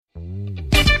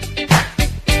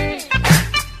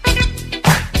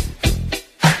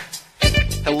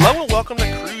welcome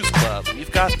to Cruise Club.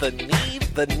 We've got the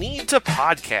need to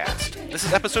podcast. This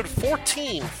is episode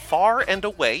 14, Far and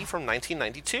Away from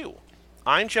 1992.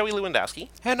 I'm Joey Lewandowski.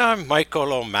 And I'm Michael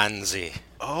Omanzi.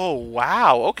 Oh,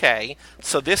 wow, okay.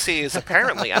 So this is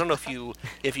apparently, I don't know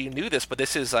if you knew this, but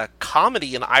this is a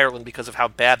comedy in Ireland because of how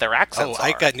bad their accents are.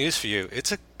 I got news for you.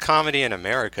 It's a comedy in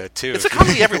America, too. It's a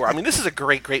comedy everywhere. I mean, this is a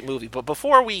great, great movie. But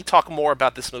before we talk more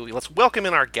about this movie, let's welcome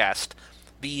in our guest,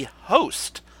 the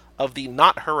host of the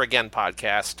Not Her Again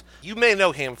podcast. You may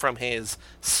know him from his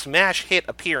smash hit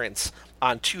appearance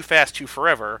on Too Fast, Too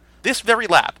Forever. This very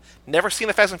lap. Never seen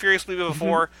a Fast and Furious movie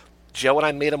before. Joe and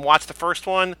I made him watch the first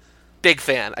one. Big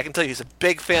fan. I can tell you he's a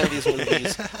big fan of these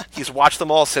movies. He's watched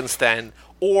them all since then,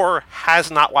 or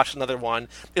has not watched another one.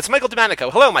 It's Michael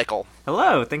DeManico. Hello, Michael.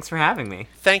 Hello. Thanks for having me.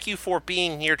 Thank you for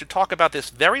being here to talk about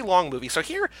this very long movie. So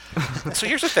here's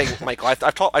the thing, Michael.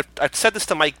 I've said this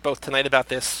to Mike both tonight about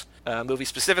this movie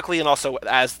specifically, and also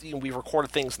as we've recorded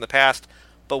things in the past.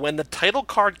 But when the title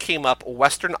card came up,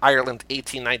 Western Ireland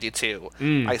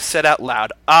 1892, I said out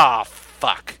loud,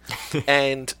 fuck.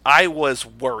 And I was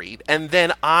worried. And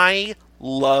then I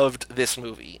loved this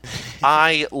movie.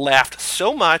 I laughed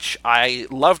so much. I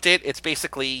loved it. It's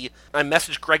basically, I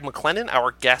messaged Greg McLennan,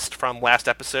 our guest from last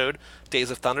episode, Days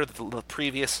of Thunder, the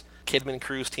previous Kidman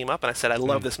Cruise team up, and I said, I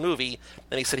love this movie.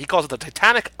 And he said he calls it the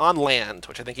Titanic on land,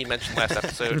 which I think he mentioned last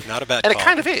episode. Not a bad And call. it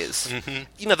kind of is.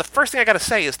 Mm-hmm. The first thing I got to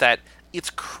say is that it's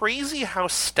crazy how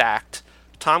stacked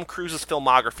Tom Cruise's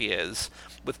filmography is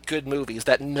with good movies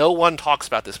that no one talks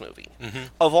about this movie.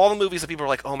 Of all the movies that people are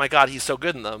like, oh my god, he's so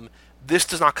good in them, this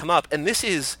does not come up, and this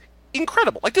is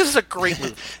incredible. Like, this is a great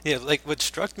movie. Yeah, like, what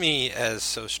struck me as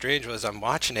so strange was I'm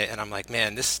watching it, and I'm like,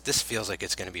 man, this feels like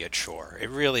it's going to be a chore. It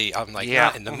really, I'm like,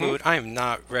 not in the mood. I am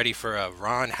not ready for a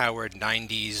Ron Howard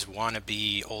 90s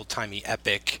wannabe, old-timey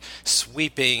epic,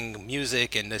 sweeping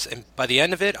music, and by the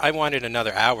end of it, I wanted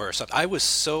another hour or something. I was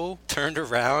so turned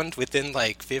around within,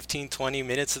 like, 15, 20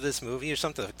 minutes of this movie or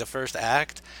something, like the first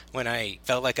act, when I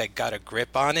felt like I got a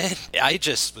grip on it. I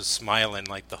just was smiling,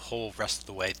 like, the whole rest of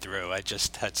the way through. I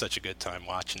just had such a good time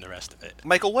watching the rest of it.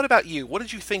 Michael, what about you? What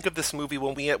did you think of this movie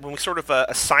when we sort of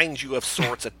assigned you of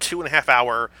sorts a 2.5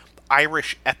 hour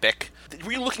Irish epic?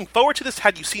 Were you looking forward to this?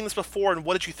 Had you seen this before, and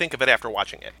what did you think of it after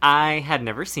watching it? I had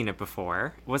never seen it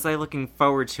before. Was I looking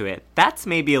forward to it? That's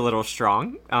maybe a little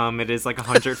strong. It is like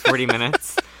 140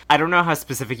 minutes. I don't know how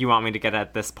specific you want me to get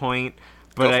at this point,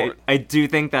 but I do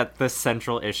think that the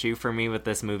central issue for me with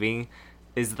this movie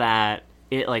is that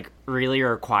it, like, really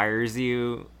requires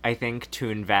you, I think, to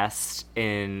invest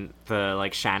in the,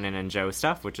 like, Shannon and Joe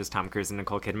stuff, which is Tom Cruise and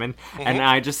Nicole Kidman. And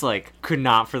I just, like, could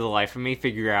not for the life of me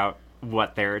figure out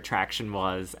what their attraction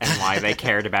was and why they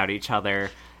cared about each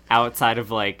other outside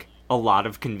of, like, a lot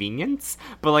of convenience.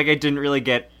 But, like, I didn't really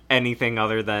get anything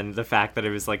other than the fact that it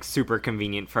was, like, super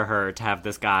convenient for her to have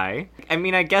this guy. I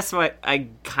mean, I guess I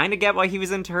kind of get why he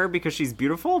was into her, because she's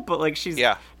beautiful, but, like, she's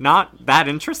not that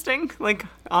interesting, like,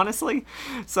 honestly.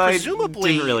 So I didn't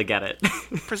really get it.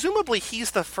 Presumably,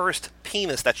 he's the first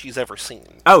penis that she's ever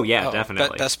seen. Oh, yeah,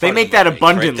 definitely. They make that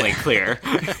abundantly clear.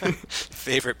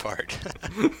 Favorite part.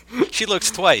 She looks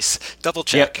twice. Double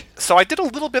check. Yep. So I did a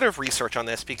little bit of research on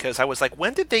this, because I was like,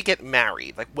 when did they get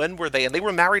married? Like, when were they? And they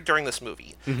were married during this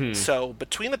movie. So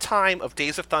between the time of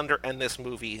Days of Thunder and this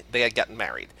movie, they had gotten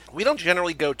married. We don't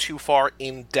generally go too far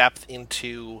in depth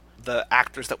into the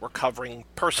actors that we're covering,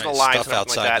 personal lives, stuff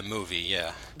outside like that. The movie.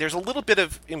 Yeah. There's a little bit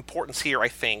of importance here, I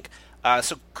think.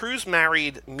 So Cruise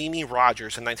married Mimi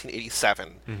Rogers in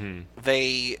 1987.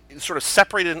 They sort of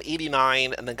separated in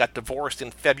 89 and then got divorced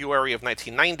in February of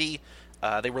 1990.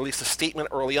 They released a statement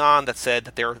early on that said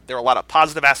that there are a lot of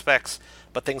positive aspects,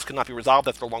 but things could not be resolved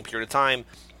after a long period of time.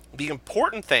 The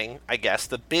important thing, I guess,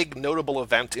 the big notable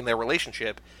event in their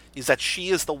relationship, is that she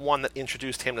is the one that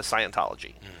introduced him to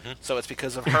Scientology. So it's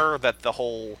because of her that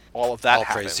all of that all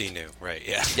happened. praise Xenu, right?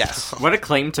 Yeah. Yes. What a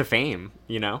claim to fame,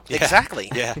 you know? Yeah.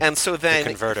 Exactly. Yeah. And so then,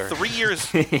 The converter. 3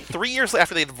 years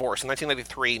after they divorced, in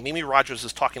 1993, Mimi Rogers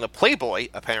is talking to Playboy,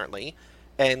 apparently,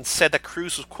 and said that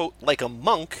Cruise was, quote, like a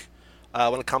monk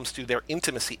when it comes to their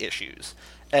intimacy issues.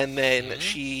 And then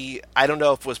I don't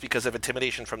know if it was because of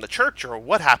intimidation from the church or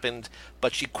what happened,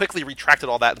 but she quickly retracted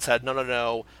all that and said,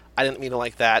 no, I didn't mean it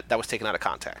like that. That was taken out of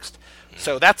context.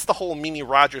 So that's the whole Mimi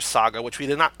Rogers saga, which we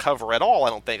did not cover at all, I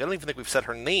don't think. I don't even think we've said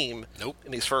her name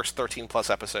in these first 13-plus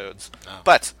episodes. Oh.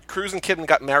 But Cruise and Kidman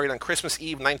got married on Christmas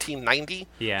Eve 1990.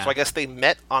 Yeah. So I guess they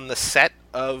met on the set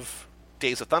of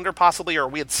Days of Thunder, possibly, or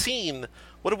we had seen...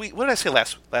 What did I say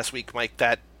last week, Mike?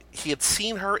 That he had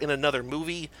seen her in another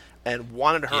movie and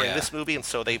wanted her in this movie, and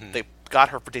so they got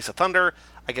her for Days of Thunder.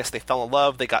 I guess they fell in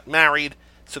love, they got married,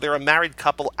 so they're a married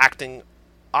couple acting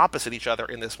opposite each other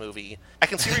in this movie. I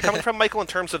can see where you're coming from, Michael, in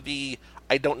terms of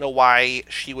I don't know why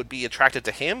she would be attracted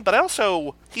to him, but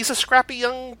also, he's a scrappy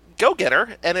young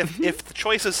go-getter, and if the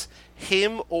choice is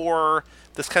him or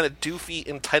this kind of doofy,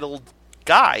 entitled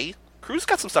guy, Cruise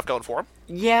got some stuff going for him.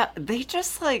 Yeah, they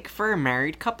just, like, for a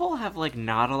married couple, have, like,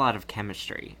 not a lot of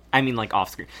chemistry. I mean, like,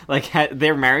 off-screen. Like,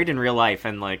 they're married in real life,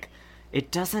 and, like,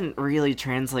 it doesn't really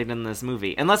translate in this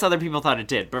movie. Unless other people thought it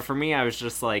did. But for me, I was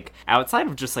just, like, outside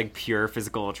of just, like, pure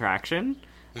physical attraction,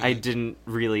 I didn't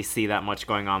really see that much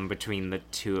going on between the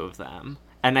two of them.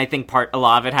 And I think a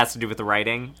lot of it has to do with the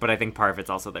writing, but I think part of it's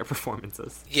also their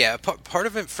performances. Yeah, part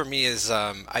of it for me is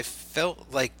I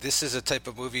felt like this is a type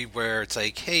of movie where it's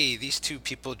like, hey, these two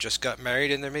people just got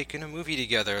married and they're making a movie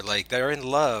together. Like, they're in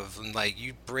love, and, like,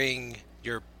 you bring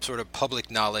your sort of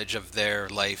public knowledge of their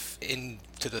life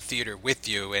into the theater with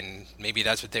you, and maybe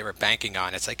that's what they were banking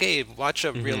on. It's like, hey, watch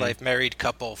a real-life married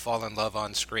couple fall in love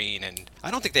on screen, and I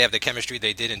don't think they have the chemistry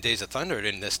they did in Days of Thunder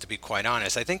in this, to be quite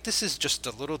honest. I think this is just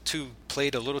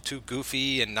played a little too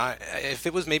goofy, and not. If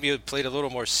it was maybe played a little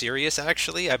more serious,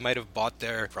 actually, I might have bought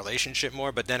their relationship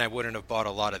more, but then I wouldn't have bought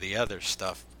a lot of the other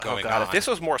stuff going on. If this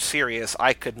was more serious,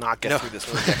 I could not get through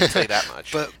this movie, I can say that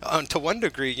much. But to one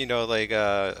degree, like,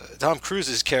 Tom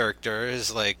Cruise's character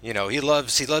is like, he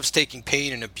loves taking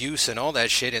pain and abuse and all that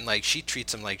shit, and, like, she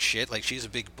treats him like shit, like she's a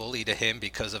big bully to him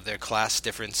because of their class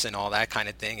difference and all that kind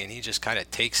of thing, and he just kind of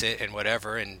takes it and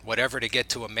whatever to get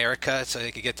to America so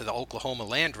they could get to the Oklahoma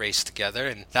land race together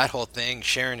and that whole thing,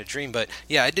 sharing a dream. But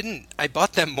yeah, I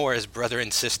bought them more as brother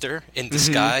and sister in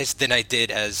disguise than I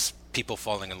did as people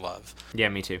falling in love. Yeah,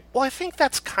 me too. Well, I think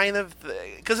that's kind of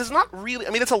because it's not really,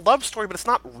 I mean, it's a love story, but it's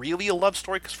not really a love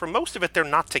story because for most of it they're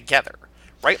not together.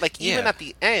 Right? Like, even at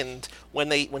the end,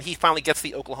 when he finally gets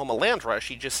the Oklahoma land rush,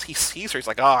 he sees her, he's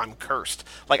like, oh, I'm cursed.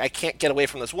 Like, I can't get away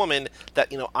from this woman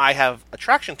that, I have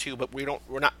attraction to, but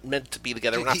we're not meant to be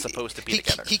together. We're not supposed to be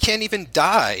together. He can't even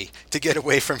die to get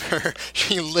away from her.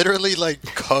 She literally, like,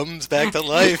 comes back to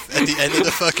life at the end of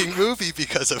the fucking movie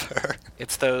because of her.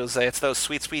 It's those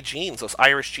sweet, sweet genes, those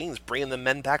Irish genes, bringing the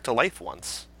men back to life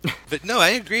once. But no, I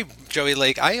agree, Joey.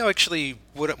 Like, I actually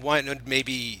would have wanted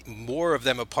maybe more of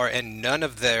them apart, and none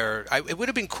of it would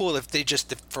have been cool if they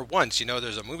just, for once,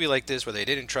 there's a movie like this where they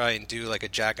didn't try and do like a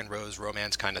Jack and Rose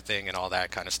romance kind of thing and all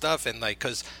that kind of stuff. And, like,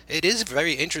 because it is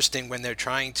very interesting when they're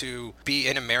trying to be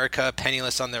in America,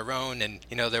 penniless on their own, and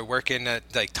they're working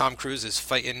at, like, Tom Cruise is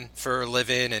fighting for a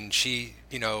living, and she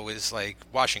is like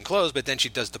washing clothes, but then she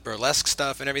does the burlesque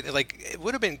stuff and everything. Like, it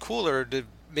would have been cooler to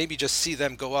maybe just see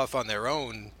them go off on their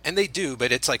own, and they do,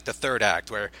 but it's like the third act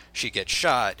where she gets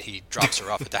shot, he drops her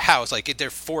off at the house, like, they're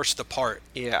forced apart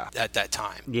at that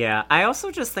time. Yeah, I also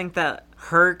just think that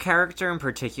her character in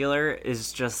particular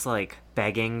is just, like,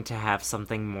 begging to have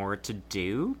something more to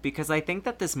do, because I think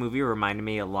that this movie reminded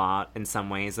me a lot in some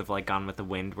ways of, like, Gone with the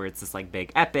Wind, where it's this, like,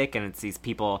 big epic, and it's these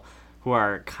people who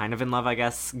are kind of in love, I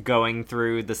guess, going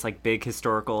through this, like, big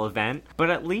historical event.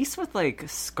 But at least with, like,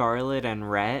 Scarlett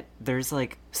and Rhett, there's,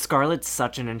 like, Scarlett's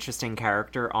such an interesting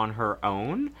character on her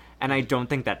own, and I don't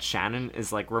think that Shannon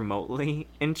is, like, remotely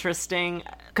interesting.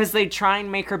 Because they try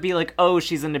and make her be like, oh,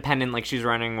 she's independent, like, she's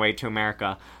running away to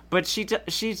America. But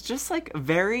she's just, like,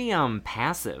 very,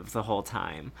 passive the whole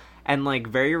time. And, like,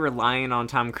 very reliant on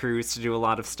Tom Cruise to do a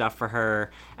lot of stuff for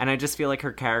her. And I just feel like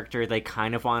her character, they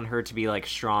kind of want her to be, like,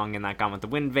 strong in that Gone with the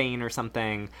Wind vein or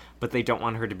something, but they don't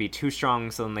want her to be too strong,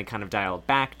 so then they kind of dial it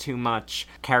back too much.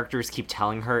 Characters keep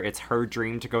telling her it's her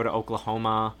dream to go to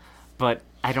Oklahoma, but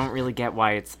I don't really get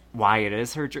why it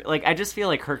is her dream. Like, I just feel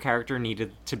like her character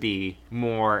needed to be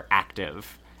more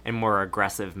active and more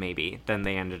aggressive, maybe, than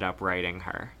they ended up writing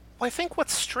her. Well, I think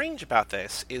what's strange about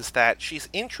this is that she's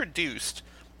introduced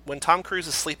when Tom Cruise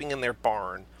is sleeping in their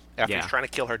barn after he's trying to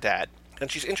kill her dad. And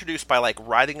she's introduced by, like,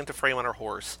 riding into frame on her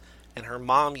horse, and her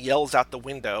mom yells out the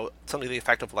window something to the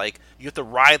effect of, like, you have to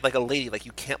ride like a lady, like,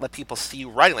 you can't let people see you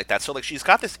riding like that. So, like, she's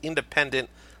got this independent,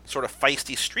 sort of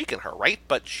feisty streak in her, right?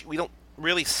 But we don't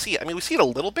really see it. I mean, we see it a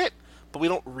little bit, but we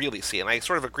don't really see it. And I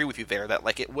sort of agree with you there that,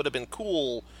 like, it would have been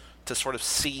cool to sort of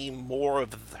see more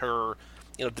of her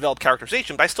develop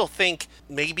characterization, but I still think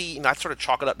maybe not sort of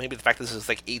chalk it up, maybe the fact that this is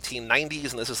like 1890s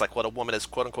and this is like what a woman is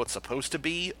quote unquote supposed to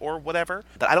be or whatever,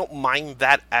 that I don't mind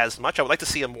that as much. I would like to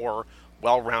see a more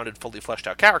well-rounded, fully fleshed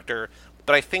out character,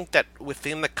 but I think that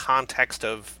within the context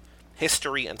of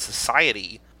history and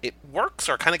society, it works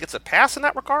or kind of gets a pass in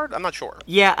that regard. I'm not sure.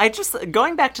 Yeah,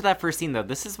 going back to that first scene, though,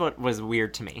 this is what was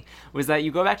weird to me, was that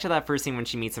you go back to that first scene when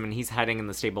she meets him and he's hiding in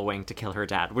the stable waiting to kill her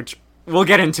dad, which we'll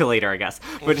get into later, I guess.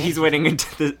 But he's waiting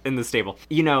in the stable.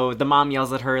 You know, the mom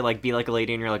yells at her, like, be like a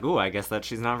lady, and you're like, ooh, I guess that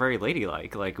she's not very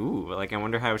ladylike. Like, ooh, like, I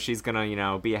wonder how she's gonna, you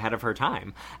know, be ahead of her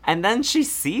time. And then she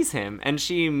sees him, and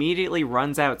she immediately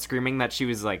runs out screaming that she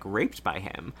was, like, raped by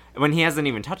him when he hasn't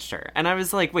even touched her. And I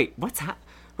was like, wait, what's happening?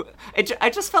 I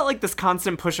just felt like this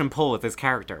constant push and pull with his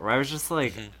character, where I was just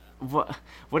like,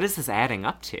 what is this adding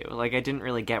up to? Like, I didn't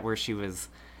really get where she was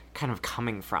kind of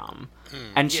coming from.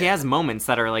 And she has moments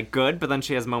that are, like, good, but then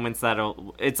she has moments that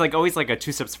it's, like, always, like, a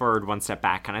 2 steps forward, 1 step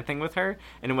back kind of thing with her,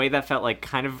 in a way that felt, like,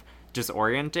 kind of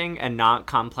disorienting and not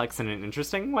complex in an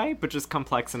interesting way, but just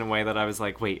complex in a way that I was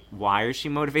like, wait, why is she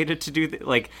motivated to do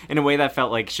like, in a way that felt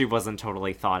like she wasn't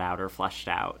totally thought out or fleshed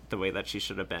out the way that she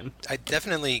should have been. I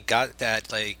definitely got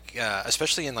that, like,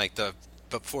 especially in, like,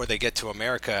 before they get to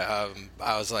America,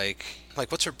 I was like,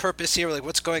 what's her purpose here? Like,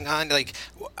 what's going on? Like,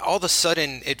 all of a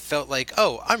sudden, it felt like,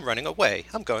 oh, I'm running away.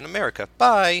 I'm going to America.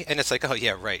 Bye. And it's like, oh,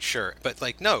 yeah, right, sure. But,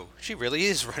 like, no, she really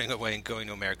is running away and going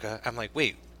to America. I'm like,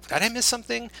 wait, did I miss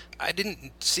something? I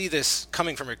didn't see this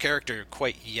coming from her character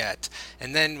quite yet.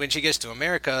 And then when she gets to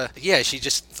America, yeah, she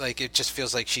just, like, it just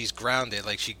feels like she's grounded.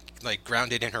 Like, she, like,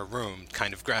 grounded in her room,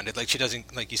 kind of grounded. Like, she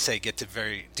doesn't, like you say, get to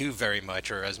do very much,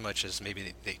 or as much as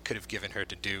maybe they could have given her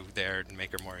to do there to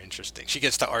make her more interesting. She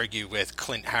gets to argue with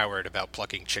Clint Howard about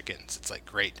plucking chickens. It's like,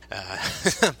 great.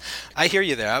 I hear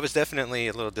you there. I was definitely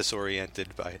a little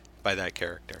disoriented by that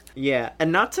character. Yeah,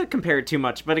 and not to compare it too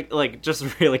much, but, like,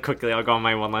 just really quickly, I'll go on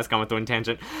my one last Gone with the Wind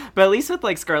tangent. But at least with,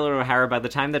 like, Scarlett O'Hara, by the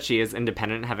time that she is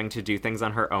independent, having to do things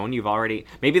on her own, you've already...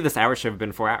 Maybe this hour should have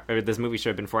been 4 hours, or this movie should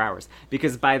have been 4 hours.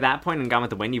 Because by that point in Gone with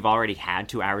the Wind, you've already had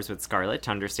 2 hours with Scarlett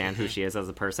to understand who she is as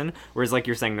a person. Whereas, like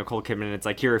you're saying, Nicole Kidman, it's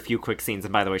like, here are a few quick scenes,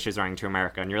 and by the way, she's running to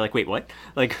America. And you're like, wait, what?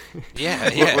 Like,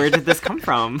 yeah. Where did this come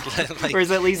from? Like...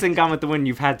 Whereas at least in Gone with the Wind,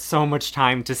 you've had so much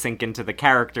time to sink into the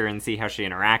character and see how she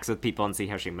interacts with people and see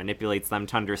how she manipulates them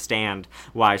to understand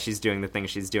why she's doing the things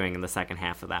she's doing in the second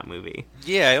half of that movie.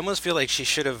 Yeah, I almost feel like she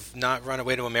should have not run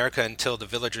away to America until the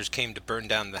villagers came to burn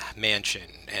down the mansion,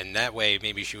 and that way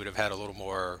maybe she would have had a little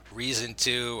more reason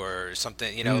to, or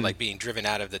something, you know, like being driven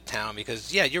out of the town.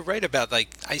 Because yeah, you're right about, like,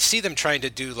 I see them trying to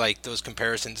do, like, those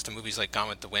comparisons to movies like Gone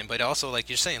with the Wind, but also, like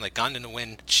you're saying, like, Gone in the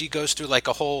Wind, she goes through, like,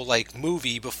 a whole, like,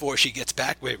 movie before she gets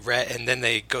back with Rhett, and then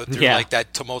they go through like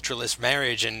that tumultuous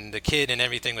marriage and the kid and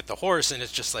everything with the horse, and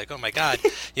it's just like, oh my god.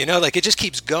 You know, like, it just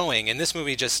keeps going, and this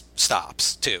movie just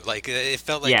stops too. Like, it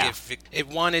felt like if it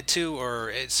wanted to, or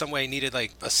in some way needed,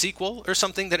 like, a sequel or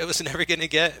something that it was never going to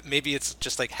get. Maybe it's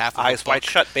just like half of Eyes Wide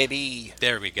Shut, baby.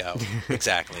 There we go.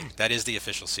 Exactly. That is the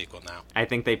official sequel now. I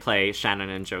think they play Shannon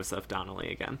and Joseph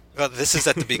Donnelly again. Well, this is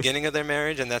at the beginning of their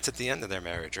marriage, and that's at the end of their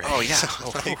marriage, right? Oh yeah. So,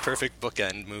 like, perfect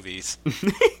bookend movies.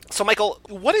 So, Michael,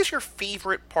 what is your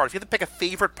favorite part? If you had to pick a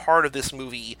favorite part of this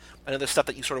movie, I know there's stuff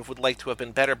that you sort of would like to have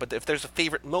been better, but if there's a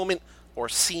favorite moment or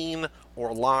scene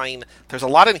or line, there's a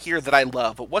lot in here that I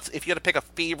love. But if you had to pick a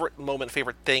favorite moment,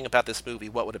 favorite thing about this movie,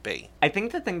 what would it be? I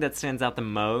think the thing that stands out the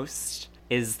most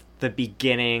is the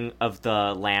beginning of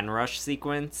the land rush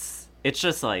sequence. It's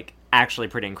just, like, actually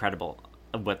pretty incredible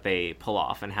what they pull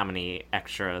off and how many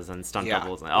extras and stunt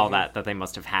doubles and all that they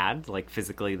must have had, like,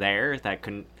 physically there that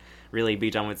couldn't really be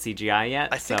done with CGI yet.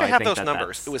 I think I have those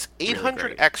numbers. It was 800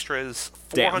 really extras,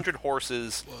 400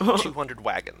 horses, 200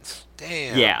 wagons.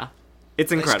 Damn. Yeah.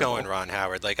 It's incredible. Nice going, Ron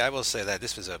Howard. Like, I will say that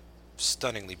this was a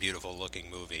stunningly beautiful looking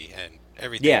movie, and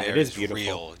everything there is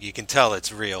real. You can tell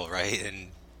it's real, right? And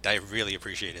I really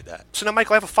appreciated that. So now,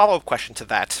 Michael, I have a follow-up question to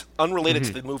that, unrelated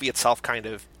to the movie itself, kind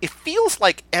of. It feels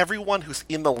like everyone who's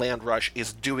in the land rush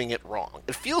is doing it wrong.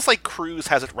 It feels like Cruise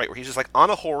has it right, where he's just, like, on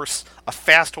a horse, a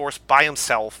fast horse, by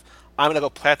himself. I'm going to go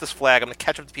plant this flag. I'm going to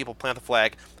catch up to people, plant the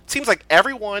flag. It seems like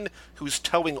everyone who's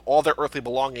towing all their earthly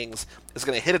belongings is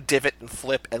going to hit a divot and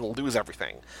flip and lose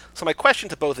everything. So my question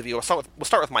to both of you, we'll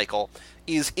start with Michael,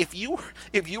 is if you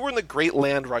were in the Great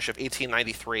Land Rush of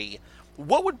 1893,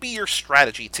 what would be your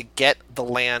strategy to get the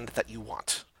land that you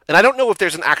want? And I don't know if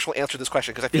there's an actual answer to this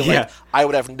question, because I feel like I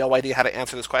would have no idea how to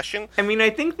answer this question. I mean, I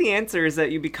think the answer is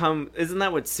that you become... Isn't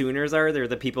that what Sooners are? They're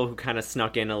the people who kind of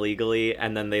snuck in illegally,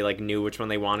 and then they, like, knew which one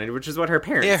they wanted, which is what her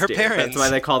parents did. Parents. That's why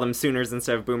they call them Sooners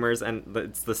instead of Boomers, and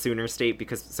it's the Sooner state,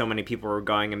 because so many people were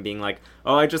going and being like,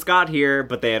 oh, I just got here,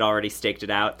 but they had already staked it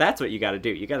out. That's what you gotta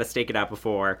do. You gotta stake it out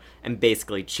before and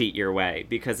basically cheat your way,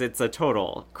 because it's a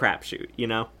total crapshoot, you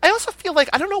know? I also feel like,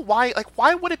 I don't know why, like,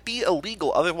 why would it be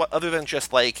illegal other than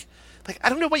just, like, I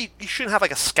don't know why you shouldn't have,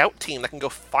 like, a scout team that can go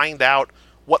find out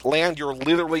what land you're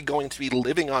literally going to be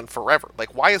living on forever.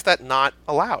 Like, why is that not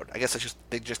allowed? I guess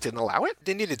they just didn't allow it?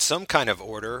 They needed some kind of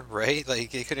order, right? Like,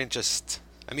 they couldn't just...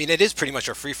 I mean, it is pretty much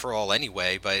a free-for-all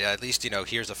anyway, but at least,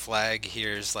 here's a flag,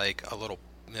 here's like a little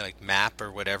like map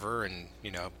or whatever, and,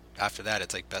 after that,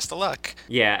 it's like, best of luck.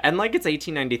 Yeah, and like it's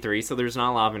 1893, so there's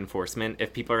not a lot of enforcement.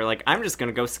 If people are like, I'm just going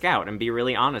to go scout and be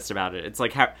really honest about it, it's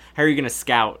like, how are you going to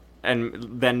scout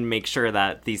and then make sure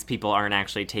that these people aren't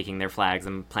actually taking their flags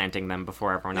and planting them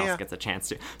before everyone else gets a chance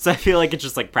to? So I feel like it's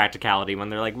just like practicality when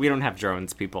they're like, we don't have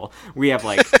drones, people. We have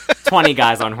like 20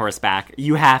 guys on horseback.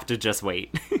 You have to just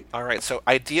wait. All right, so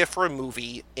idea for a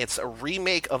movie. It's a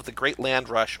remake of The Great Land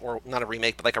Rush, or not a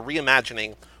remake, but like a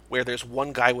reimagining where there's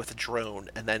one guy with a drone,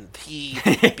 and then he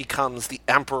becomes the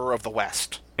Emperor of the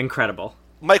West. Incredible.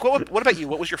 Mike, what about you?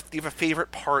 Do you have a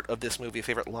favorite part of this movie, a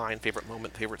favorite line, favorite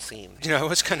moment, favorite scene? I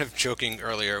was kind of joking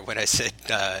earlier when I said,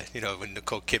 when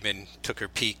Nicole Kidman took her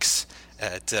peeks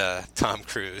at Tom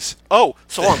Cruise. Oh,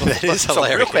 so on. That is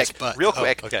hilarious. Real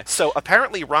quick. Okay. So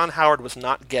apparently Ron Howard was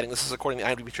not getting, this is according to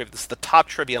IMDb trivia, this is the top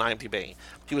trivia on IMDb,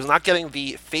 he was not getting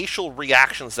the facial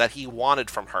reactions that he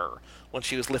wanted from her when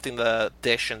she was lifting the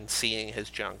dish and seeing his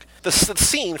junk. The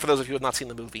scene, for those of you who have not seen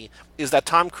the movie, is that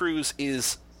Tom Cruise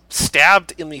is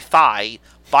stabbed in the thigh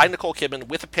by Nicole Kidman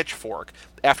with a pitchfork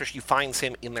after she finds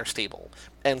him in their stable.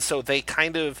 And so they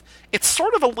kind of... It's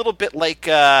sort of a little bit like...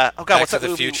 Back what's that to the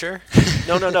movie? Future?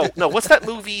 No. What's that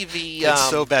movie? It's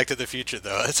so Back to the Future,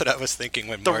 though. That's what I was thinking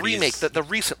when the remake, the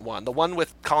recent one, the one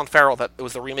with Colin Farrell, that it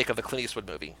was the remake of the Clint Eastwood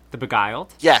movie. The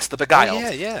Beguiled? Yes, The Beguiled. Oh,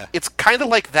 yeah. It's kind of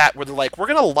like that, where they're like, we're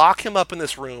going to lock him up in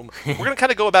this room. We're going to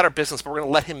kind of go about our business, but we're going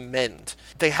to let him mend.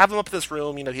 They have him up in this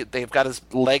room. They've got his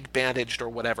leg bandaged or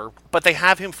whatever, but they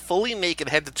have him fully naked,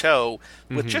 head to toe,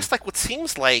 with just like what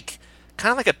seems like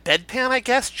kind of like a bedpan, I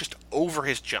guess, just over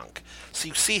his junk. So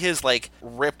you see his like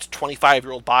ripped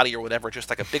 25-year-old body or whatever, just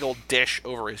like a big old dish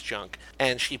over his junk.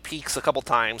 And she peeks a couple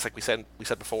times, like we said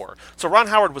before. So Ron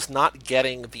Howard was not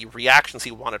getting the reactions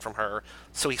he wanted from her.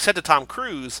 So he said to Tom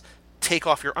Cruise, take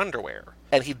off your underwear.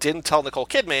 And he didn't tell Nicole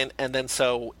Kidman, and then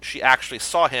so she actually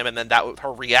saw him, and then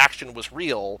her reaction was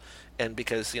real. And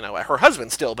because, her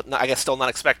husband still, but I guess still not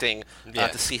expecting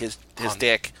to see his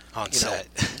dick on set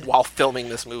while filming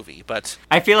this movie. But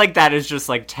I feel like that is just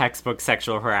like textbook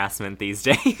sexual harassment these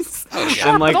days. Oh,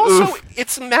 sure, like, but also oof.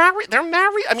 It's married. They're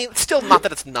married. I mean, it's still not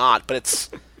that it's not, but it's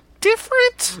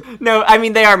different. No, I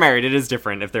mean, they are married. It is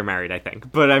different if they're married, I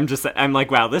think. But I'm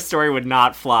like, wow, this story would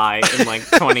not fly in like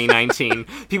 2019.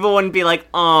 People wouldn't be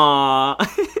like, aww.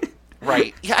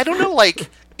 Right. Yeah, I don't know, like,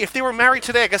 if they were married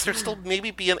today, I guess there'd still maybe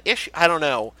be an issue. I don't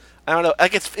know.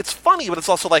 Like, it's funny, but it's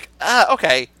also like,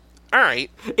 okay, all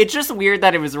right. It's just weird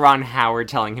that it was Ron Howard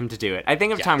telling him to do it. I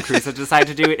think if Tom Cruise had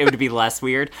decided to do it, it would be less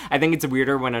weird. I think it's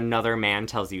weirder when another man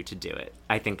tells you to do it,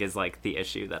 I think is, like, the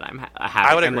issue that I'm having.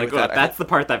 I would agree with that. That's the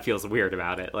part that feels weird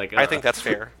about it. Like, I think that's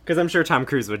fair. Because I'm sure Tom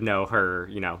Cruise would know her,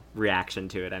 reaction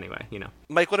to it anyway,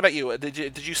 Mike, what about you?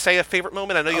 Did you say a favorite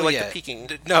moment? I know you like the peeking.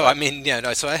 No, I mean,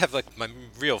 so I have, like, my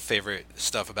real favorite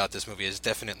stuff about this movie is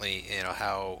definitely,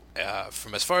 how,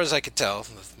 from as far as I could tell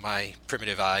with my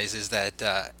primitive eyes, is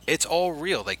that it's all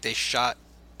real. Like, they shot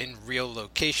in real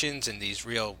locations in these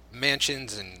real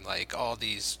mansions and like all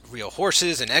these real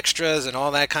horses and extras and all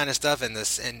that kind of stuff, and the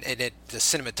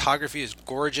cinematography is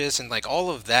gorgeous, and like all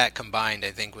of that combined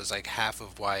I think was like half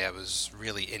of why I was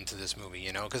really into this movie,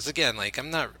 because again, like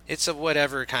it's a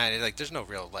whatever kind of, like, there's no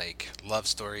real like love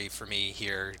story for me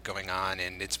here going on,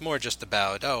 and it's more just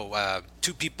about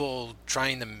two people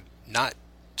trying to not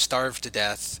starve to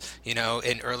death, in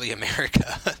early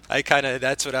America.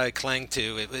 That's what I cling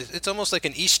to. It's almost like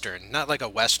an Eastern, not like a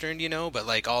Western, but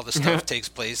like all the stuff takes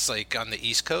place like on the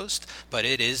East Coast, but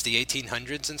it is the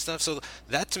 1800s and stuff. So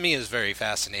that to me is very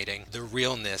fascinating. The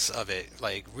realness of it,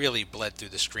 like, really bled through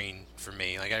the screen for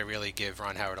me. Like, I really give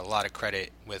Ron Howard a lot of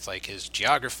credit with like his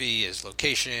geography, his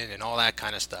location, and all that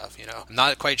kind of stuff. I'm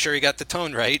not quite sure he got the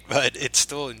tone right, but it's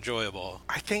still enjoyable.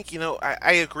 I think,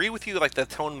 I agree with you, like the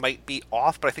tone might be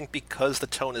off, but I think because the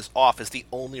tone is off is the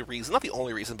only reason, not the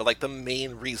only reason, but like the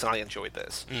main reason I enjoyed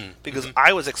this. Because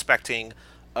I was expecting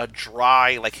a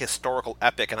dry, like, historical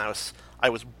epic, and I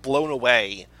was blown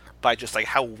away by just like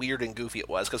how weird and goofy it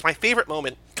was. Because my favorite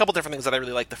moment, a couple different things that I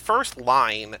really like. The first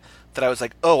line that I was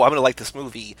like, oh, I'm gonna like this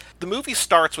movie. The movie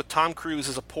starts with Tom Cruise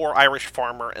as a poor Irish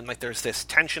farmer, and like there's this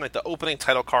tension. Like the opening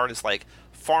title card is like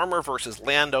farmer versus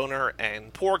landowner,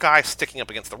 and poor guy sticking up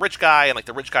against the rich guy, and like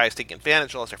the rich guy is taking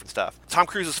advantage of all this different stuff. Tom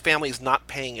Cruise's family is not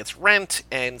paying its rent,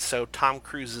 and so Tom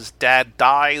Cruise's dad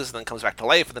dies and then comes back to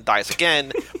life and then dies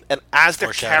again. And as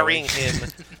they're carrying him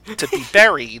to be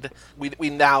buried, we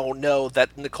now know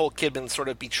that Nicole Kidman, sort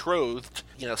of betrothed,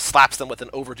 slaps them with an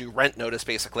overdue rent notice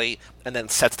basically, and then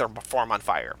sets their farm on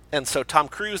fire. And so Tom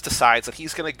Cruise decides that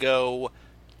he's going to go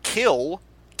kill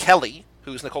Kelly,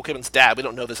 who's Nicole Kidman's dad. We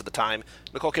don't know this at the time.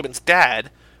 Nicole Kidman's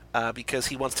dad, because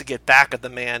he wants to get back at the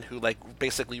man who like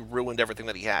basically ruined everything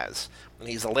that he has. And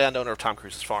he's the landowner of Tom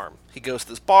Cruise's farm. He goes to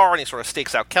this bar and he sort of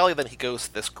stakes out Kelly. Then he goes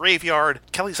to this graveyard.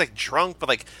 Kelly's like drunk, but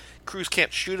like Cruise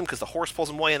can't shoot him because the horse pulls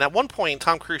him away. And at one point,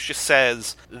 Tom Cruise just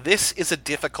says, "This is a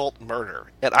difficult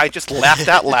murder." And I just laughed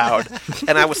out loud.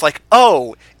 And I was like,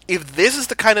 oh, if this is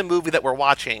the kind of movie that we're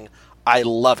watching, I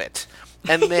love it.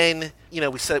 And then,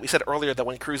 we said earlier that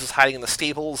when Cruise is hiding in the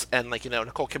stables and,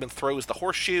 Nicole Kidman throws the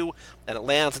horseshoe and it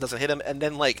lands and doesn't hit him, and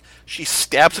then, she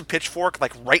stabs a pitchfork,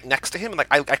 right next to him, and,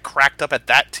 I cracked up at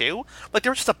that, too.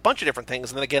 There were just a bunch of different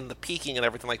things, and then, again, the peeking and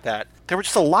everything like that. There were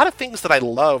just a lot of things that I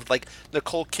loved, like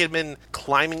Nicole Kidman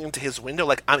climbing into his window,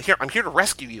 I'm here to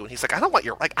rescue you, and he's like, I don't want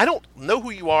your, I don't know who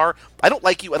you are, I don't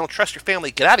like you, I don't trust your family,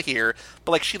 get out of here,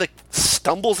 but, she,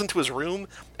 stumbles into his room,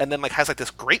 and then, has, this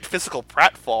great physical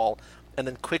pratfall, and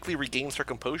then quickly regains her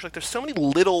composure. There's so many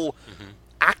little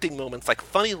acting moments,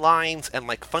 funny lines and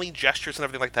funny gestures and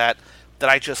everything like that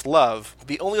I just love.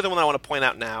 The only other one I want to point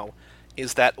out now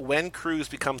is that when Cruise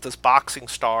becomes this boxing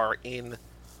star in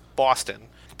Boston,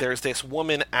 there's this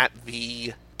woman at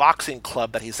the boxing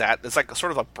club that he's at. It's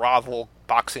sort of a brothel,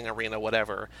 boxing arena,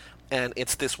 whatever. And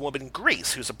it's this woman,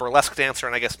 Grace, who's a burlesque dancer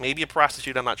and I guess maybe a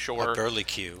prostitute, I'm not sure. A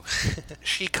burlicue.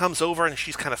 She comes over and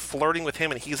she's kind of flirting with him,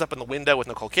 and he's up in the window with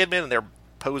Nicole Kidman, and they're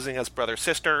posing as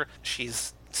brother-sister.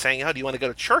 She's saying, do you want to go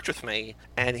to church with me?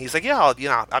 And he's like, yeah,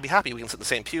 I'll be happy. We can sit in the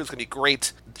same pew. It's going to be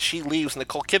great. She leaves.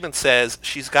 Nicole Kidman says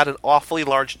she's got an awfully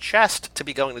large chest to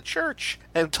be going to church.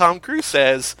 And Tom Cruise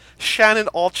says, Shannon,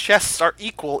 all chests are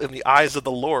equal in the eyes of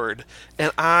the Lord.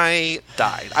 And I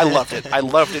died. I loved it. I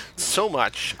loved it so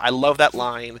much. I love that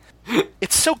line.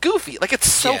 It's so goofy. It's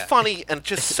so funny and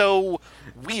just so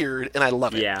weird, and I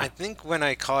love it. Yeah. I think when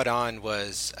I caught on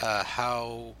was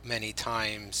how many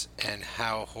times and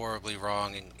how horribly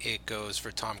wrong it goes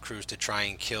for Tom Cruise to try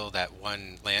and kill that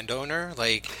one landowner.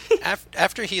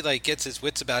 After he gets his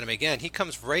wits about him again, he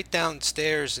comes right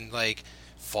downstairs and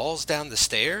falls down the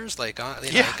stairs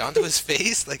onto his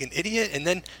face like an idiot, and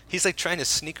then he's trying to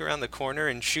sneak around the corner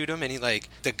and shoot him, and he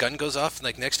the gun goes off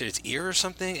next to his ear or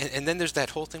something, and then there's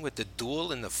that whole thing with the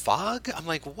duel in the fog. I'm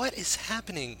like, what is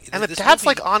happening? And the dad's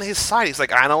on his side. He's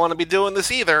like, I don't want to be doing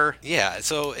this either. Yeah,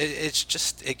 so it's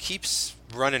just, it keeps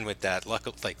running with that,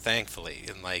 thankfully,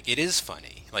 and it is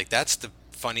funny. That's the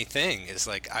funny thing is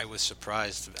I was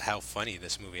surprised how funny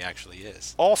this movie actually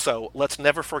is. Also, let's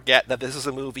never forget that this is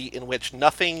a movie in which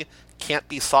nothing can't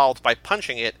be solved by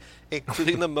punching it,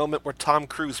 including the moment where Tom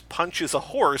Cruise punches a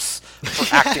horse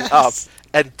for acting up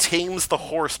and tames the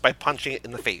horse by punching it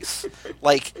in the face.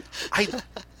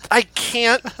 I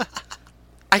can't.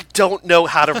 I don't know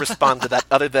how to respond to that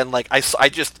other than I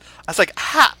was like,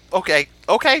 ha,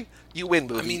 okay. You win,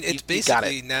 movie. I mean, it's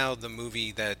basically now the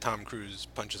movie that Tom Cruise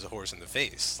punches a horse in the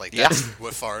face. That's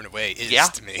what Far and Away is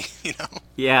to me,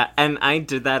 Yeah, and I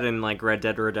did that in, Red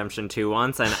Dead Redemption 2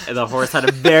 once, and the horse had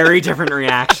a very different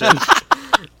reaction.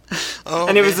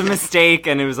 And it was a mistake,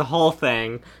 and it was a whole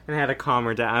thing, and I had to calm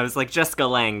her down. I was like, Jessica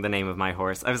Lange, the name of my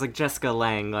horse. I was like, Jessica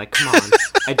Lange, come on.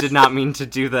 I did not mean to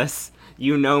do this.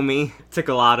 You know me. It took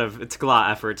a lot of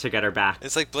effort to get her back.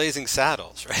 It's like Blazing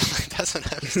Saddles, right? That's what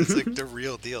happens. It's the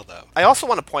real deal, though. I also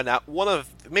want to point out one of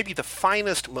maybe the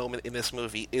finest moment in this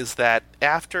movie is that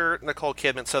after Nicole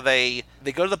Kidman, so they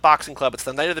go to the boxing club. It's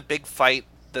the night of the big fight.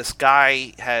 This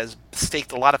guy has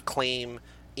staked a lot of claim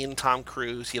in Tom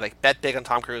Cruise. He bet big on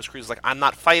Tom Cruise. Cruise is like, I'm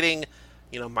not fighting.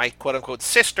 My quote unquote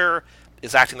sister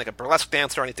is acting like a burlesque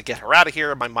dancer. I need to get her out of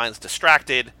here. My mind's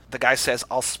distracted. The guy says,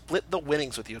 I'll split the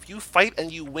winnings with you. If you fight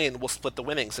and you win, we'll split the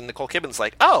winnings. And Nicole Kidman's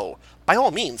like, oh, by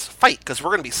all means, fight, because we're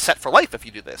going to be set for life if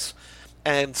you do this.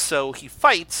 And so he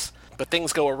fights, but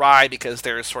things go awry because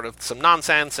there's sort of some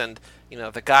nonsense, and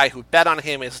the guy who bet on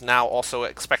him is now also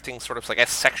expecting sort of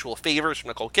sexual favors from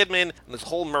Nicole Kidman, and this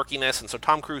whole murkiness, and so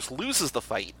Tom Cruise loses the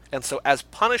fight. And so as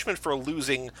punishment for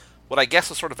losing what I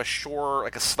guess is sort of a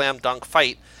slam dunk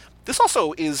fight, this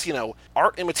also is,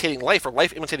 art imitating life, or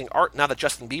life imitating art, now that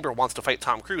Justin Bieber wants to fight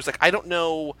Tom Cruise. I don't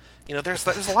know, there's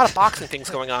a lot of boxing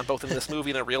things going on, both in this movie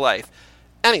and in real life.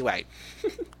 Anyway,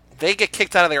 they get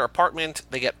kicked out of their apartment,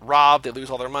 they get robbed, they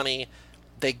lose all their money,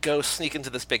 they go sneak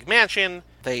into this big mansion,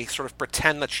 they sort of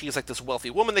pretend that she's this wealthy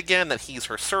woman again, that he's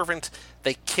her servant,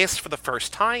 they kiss for the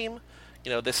first time,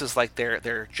 this is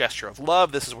their gesture of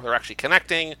love, this is where they're actually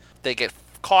connecting, they get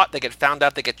caught, they get found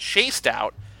out, they get chased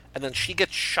out, and then she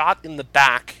gets shot in the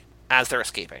back as they're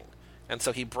escaping. And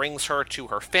so he brings her to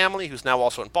her family, who's now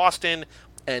also in Boston,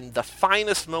 and the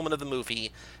finest moment of the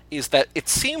movie is that it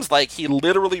seems like he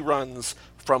literally runs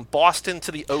from Boston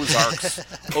to the Ozarks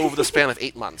over the span of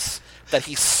 8 months. That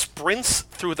he sprints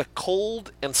through the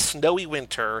cold and snowy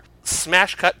winter,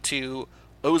 smash cut to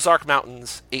Ozark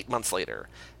Mountains 8 months later.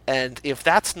 And if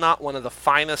that's not one of the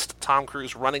finest Tom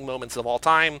Cruise running moments of all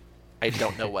time, I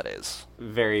don't know what is.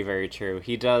 Very, very true.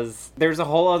 He does... There's a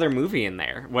whole other movie in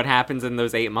there. What happens in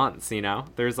those 8 months, you know?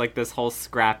 There's like this whole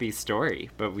scrappy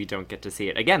story, but we don't get to see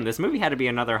it. Again, this movie had to be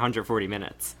another 140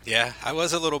 minutes. Yeah, I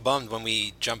was a little bummed when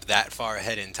we jumped that far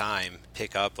ahead in time,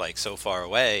 pick up like so far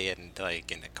away and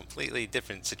like in a completely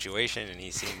different situation, and he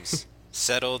seems...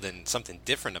 settled and something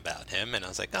different about him, and I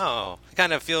was like, oh, I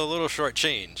kind of feel a little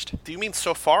shortchanged. Do you mean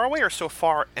so far away or so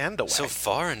far and away? So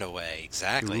far and away,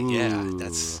 exactly. Ooh. Yeah,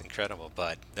 that's incredible.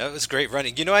 But that was great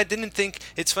running. You know, I didn't think,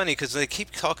 it's funny because they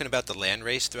keep talking about the land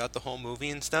race throughout the whole movie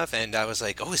and stuff, and I was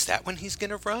like, oh, is that when he's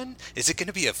gonna run? Is it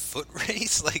gonna be a foot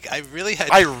race? Like, I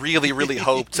really really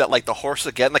hoped that like the horse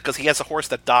again, like, because he has a horse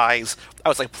that dies. I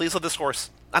was like, please let this horse,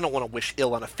 I don't want to wish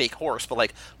ill on a fake horse, but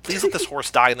like, please let this horse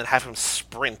die and then have him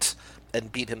sprint and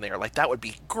beat him there. Like, that would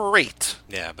be great.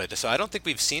 Yeah, but so I don't think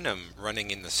we've seen him running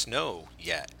in the snow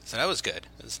yet. So that was good.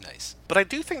 It was nice. But I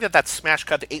do think that smash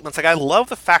cut to 8 months, like, I love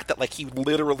the fact that, like, he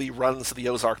literally runs the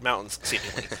Ozark Mountains,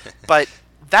 seemingly. But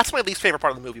that's my least favorite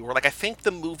part of the movie, where, like, I think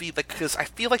the movie, like, because I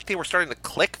feel like they were starting to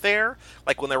click there,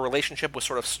 like, when their relationship was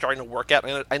sort of starting to work out.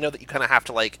 I know that you kind of have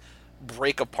to, like,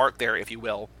 break apart there, if you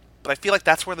will. But I feel like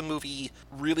that's where the movie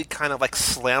really kind of, like,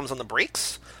 slams on the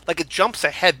brakes. Like, it jumps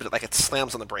ahead, but, like, it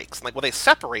slams on the brakes. And, like, when they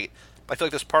separate, I feel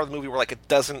like there's part of the movie where, like, it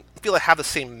doesn't feel like have the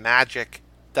same magic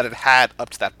that it had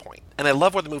up to that point. And I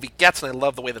love where the movie gets, and I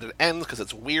love the way that it ends, because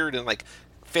it's weird and, like,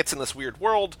 fits in this weird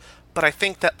world. But I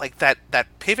think that, like, that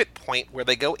pivot point where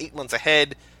they go 8 months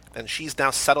ahead, and she's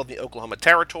now settled in the Oklahoma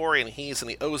Territory, and he's in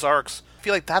the Ozarks. I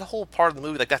feel like that whole part of the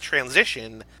movie, like that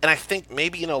transition, and I think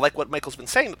maybe, you know, like what Michael's been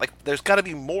saying, like, there's got to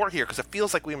be more here, because it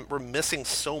feels like we're missing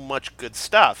so much good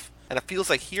stuff. And it feels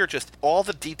like here, just all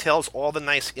the details, all the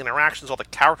nice interactions, all the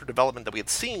character development that we had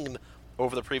seen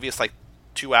over the previous, like,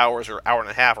 2 hours or hour and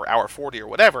a half or hour 40 or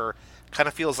whatever, kind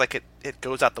of feels like it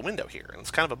goes out the window here, and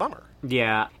it's kind of a bummer.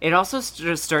 Yeah. It also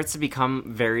just starts to become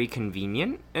very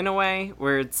convenient in a way,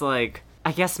 where it's like...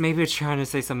 I guess maybe it's trying to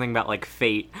say something about, like,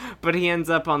 fate, but he ends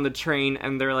up on the train,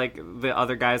 and they're like, the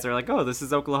other guys are like, oh, this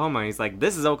is Oklahoma. And he's like,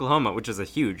 this is Oklahoma, which is a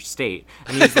huge state.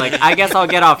 And he's like, I guess I'll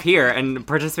get off here and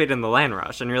participate in the land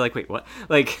rush. And you're like, wait, what?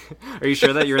 Like, are you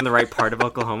sure that you're in the right part of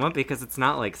Oklahoma? Because it's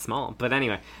not, like, small. But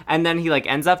anyway. And then he, like,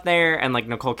 ends up there, and, like,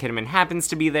 Nicole Kidman happens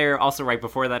to be there. Also, right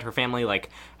before that, her family, like,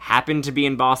 happened to be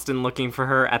in Boston looking for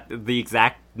her at the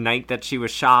exact night that she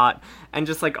was shot, and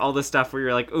just like all this stuff where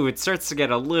you're like, ooh, it starts to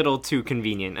get a little too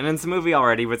convenient. And it's a movie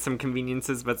already with some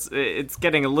conveniences, but it's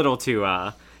getting a little too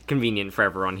convenient for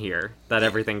everyone here, that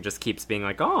everything just keeps being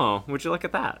like, oh, would you look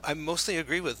at that? I mostly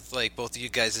agree with like both of you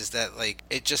guys, is that like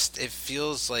it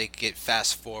feels like it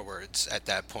fast forwards at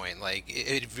that point. Like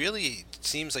it really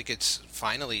seems like it's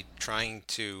finally trying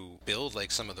to build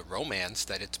like some of the romance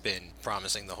that it's been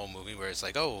promising the whole movie, where it's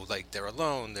like, oh, like they're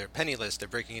alone, they're penniless, they're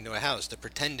breaking into a house, they're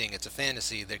pretending it's a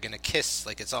fantasy, they're gonna kiss,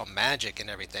 like it's all magic and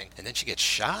everything, and then she gets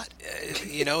shot.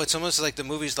 You know, it's almost like the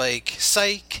movie's like,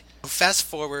 psych, fast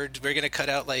forward, we're gonna cut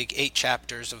out like 8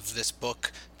 chapters of this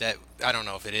book that I don't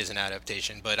know if it is an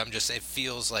adaptation, but it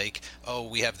feels like, oh,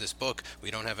 we have this book,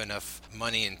 we don't have enough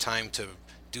money and time to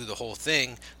do the whole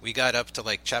thing. We got up to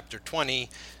like chapter 20,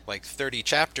 like 30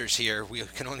 chapters here. We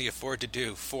can only afford to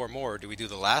do 4 more. Do we do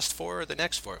the last 4 or the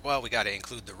next 4? Well, we got to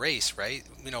include the race, right?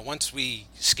 You know, once we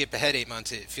skip ahead 8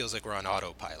 months, it feels like we're on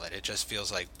autopilot. It just feels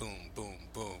like boom, boom,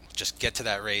 boom. Just get to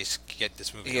that race, get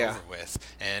this movie over with.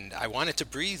 And I wanted to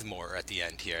breathe more at the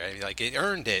end here. I mean, like, it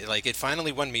earned it. Like, it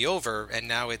finally won me over, and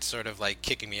now it's sort of like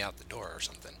kicking me out the door or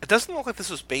something. It doesn't look like this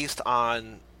was based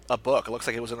on a book. It looks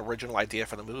like it was an original idea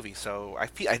for the movie. So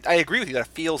I agree with you that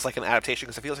it feels like an adaptation,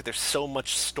 because it feels like there's so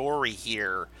much story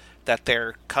here that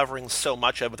they're covering so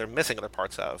much of, but they're missing other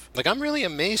parts of. Like, I'm really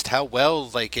amazed how well,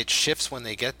 like, it shifts when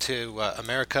they get to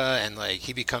America, and, like,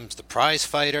 he becomes the prize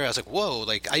fighter. I was like, whoa,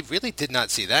 like, I really did not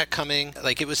see that coming.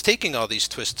 Like, it was taking all these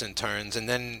twists and turns, and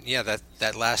then, yeah,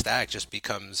 that last act just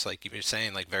becomes, like you were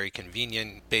saying, like, very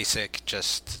convenient, basic,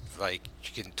 just, like,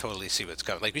 you can totally see what's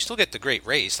coming. Like, we still get the great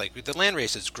race. Like, the land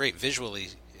race is great visually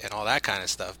and all that kind of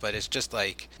stuff, but it's just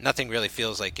like nothing really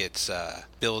feels like it's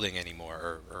building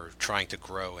anymore or trying to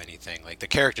grow anything. Like, the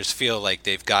characters feel like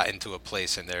they've gotten to a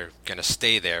place and they're gonna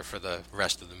stay there for the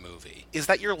rest of the movie. Is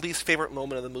that your least favorite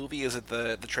moment of the movie? Is it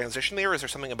the transition there, or is there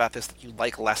something about this that you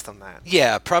like less than that?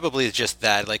 Yeah, probably just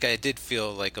that. Like, I did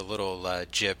feel like a little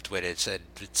gypped when it said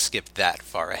it skipped that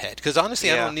far ahead, because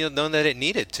honestly, I don't know that it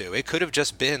needed to. It could have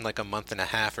just been like a month and a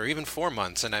half or even 4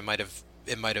 months, and I might have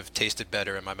it might have tasted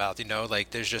better in my mouth.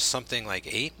 Like there's just something like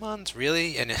 8 months,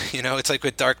 really? And, it's like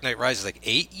with Dark Knight Rises, like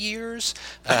 8 years,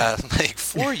 like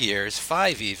 4 years,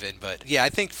 5 even. But yeah, I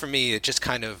think for me, it just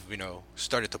kind of,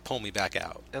 started to pull me back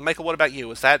out. And Michael, what about you?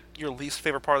 Was that your least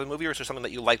favorite part of the movie, or is there something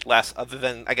that you liked less other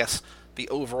than, I guess, the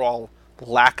overall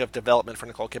lack of development for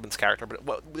Nicole Kidman's character?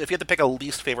 But if you had to pick a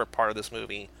least favorite part of this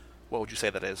movie, what would you say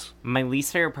that is? My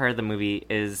least favorite part of the movie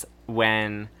is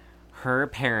when her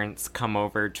parents come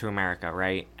over to America,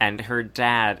 right? And her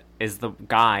dad is the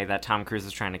guy that Tom Cruise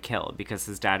is trying to kill because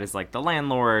his dad is like the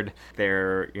landlord.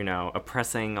 They're,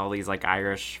 oppressing all these like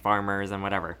Irish farmers and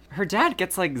whatever. Her dad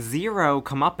gets like 0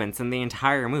 comeuppance in the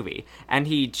entire movie. And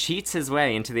he cheats his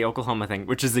way into the Oklahoma thing,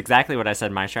 which is exactly what I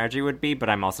said my strategy would be, but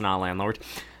I'm also not a landlord.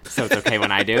 So it's okay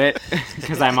when I do it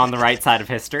because I'm on the right side of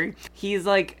history. He's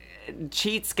like,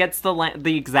 cheats, gets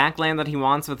the exact land that he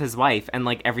wants with his wife, and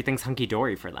like everything's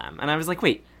hunky-dory for them. And I was like,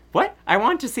 wait, what? I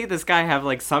want to see this guy have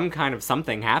like some kind of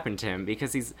something happen to him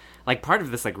because he's like part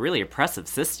of this like really oppressive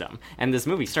system. And this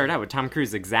movie started out with Tom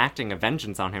Cruise exacting a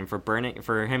vengeance on him for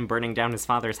him burning down his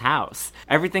father's house.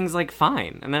 Everything's like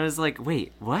fine. And I was like,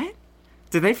 wait, what?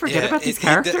 Did they forget about these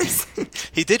characters?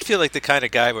 He did feel like the kind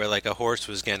of guy where like a horse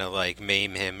was gonna like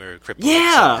maim him or cripple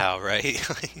him somehow, right?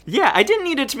 Yeah, I didn't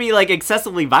need it to be like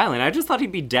excessively violent. I just thought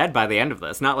he'd be dead by the end of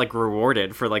this, not like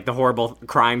rewarded for like the horrible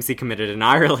crimes he committed in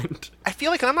Ireland. I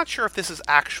feel like, and I'm not sure if this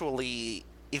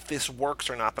works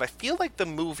or not, but I feel like the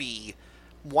movie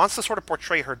wants to sort of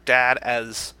portray her dad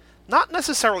as not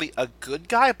necessarily a good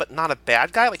guy, but not a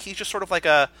bad guy. Like he's just sort of like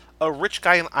a rich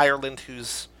guy in Ireland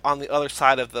who's on the other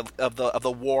side of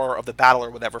the war, of the battle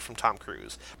or whatever from Tom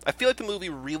Cruise. I feel like the movie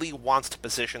really wants to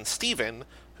position Steven,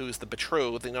 who's the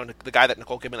betrothed, the guy that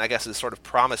Nicole Kidman, I guess, is sort of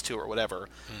promised to or whatever.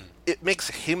 It makes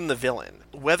him the villain.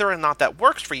 Whether or not that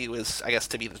works for you is, I guess,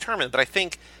 to be determined, but I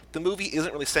think the movie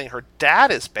isn't really saying her dad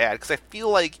is bad, because I feel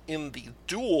like in the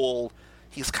duel,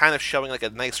 he's kind of showing like a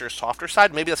nicer, softer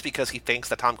side. Maybe that's because he thinks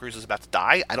that Tom Cruise is about to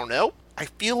die. I don't know. I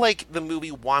feel like the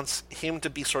movie wants him to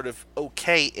be sort of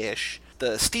okay-ish,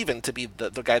 the Steven to be the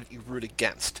guy that you root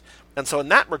against. And so in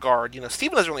that regard,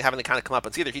 Steven doesn't really have any kind of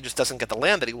comeuppance either. He just doesn't get the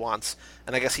land that he wants,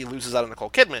 and I guess he loses out on Nicole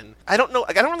Kidman. I don't know.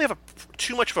 I don't really have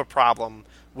too much of a problem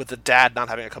with the dad not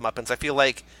having a comeuppance. I feel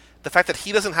like the fact that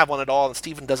he doesn't have one at all and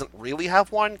Steven doesn't really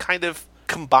have one kind of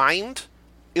combined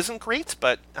isn't great,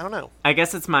 but I don't know. I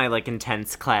guess it's my, like,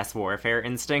 intense class warfare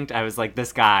instinct. I was like,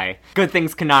 this guy, good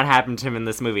things cannot happen to him in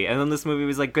this movie. And then this movie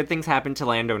was like, good things happen to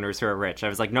landowners who are rich. I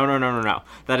was like, no.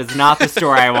 That is not the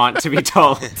story I want to be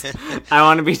told. I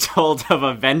want to be told of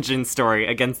a vengeance story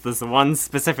against this one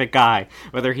specific guy,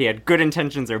 whether he had good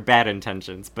intentions or bad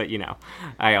intentions. But,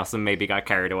 I also maybe got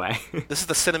carried away. This is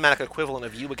the cinematic equivalent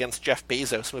of you against Jeff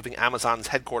Bezos moving Amazon's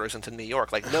headquarters into New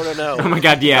York. Like, no. Oh my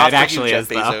god, yeah, it actually is,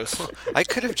 Bezos. I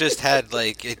could have just had,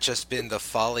 like, it just been the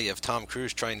folly of Tom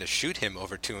Cruise trying to shoot him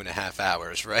over 2.5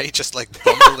 hours, right? Just, like,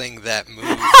 bumbling that move.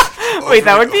 Wait,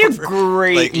 that would be a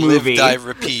great movie. Live, die,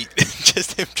 repeat.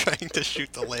 Just him trying to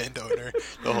shoot the landowner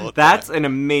the whole time. That's an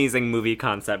amazing movie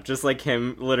concept. Just, like,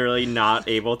 him literally not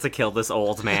able to kill this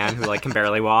old man who, like, can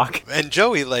barely walk. And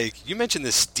Joey, like, you mentioned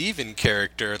the Steven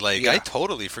character. Like, yeah. I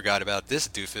totally forgot about this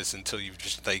doofus until you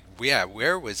just, like, yeah,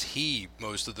 where was he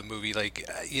most of the movie? Like,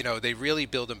 they really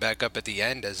build him back up at the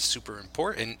end as super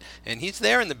important, and he's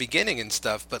there in the beginning and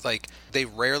stuff, but like they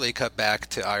rarely cut back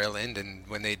to Ireland, and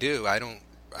when they do, I don't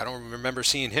remember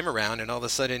seeing him around, and all of a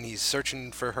sudden he's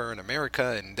searching for her in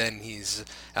America, and then he's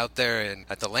out there and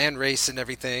at the land race and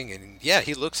everything, and yeah,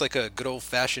 he looks like a good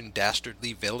old-fashioned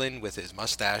dastardly villain with his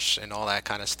mustache and all that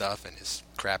kind of stuff and his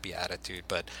crappy attitude.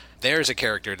 But there's a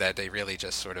character that they really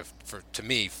just sort of, to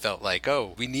me, felt like,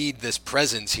 oh, we need this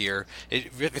presence here.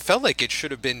 It felt like it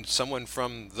should have been someone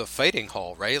from the fighting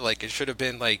hall, right? Like, it should have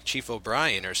been like Chief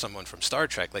O'Brien or someone from Star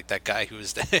Trek, like that guy who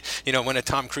was, one of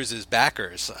Tom Cruise's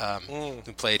backers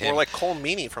who played him. Or like Cole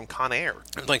Meany from Con Air.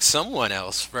 Like someone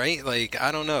else, right? Like,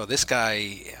 I don't know. This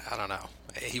guy, I don't know.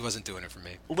 He wasn't doing it for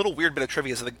me. A little weird bit of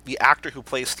trivia is that the actor who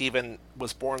plays Steven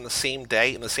was born the same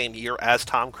day in the same year as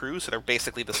Tom Cruise, so they're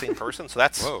basically the same person. So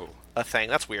that's a thing.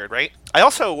 That's weird, right? I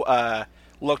also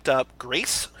looked up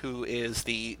Grace, who is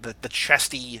the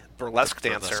chesty burlesque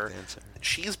dancer.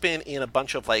 She's been in a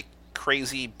bunch of like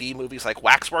crazy B movies like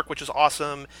Waxwork, which is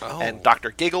awesome, and Dr.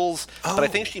 Giggles. But I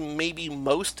think she maybe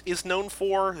most is known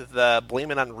for the Blame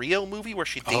It on Rio movie where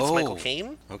she dates Michael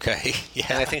Caine. Okay, yeah.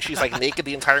 And I think she's like naked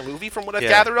the entire movie from what I've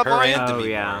gathered online.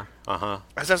 Yeah. Uh-huh.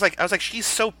 I was like, she's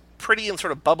so pretty and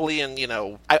sort of bubbly, and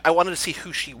I wanted to see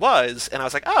who she was, and I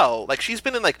was like, oh, like she's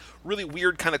been in like really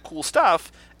weird kind of cool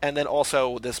stuff, and then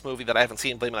also this movie that I haven't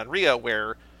seen, Blame It on Rio,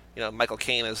 where Michael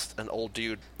Caine is an old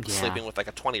dude sleeping with like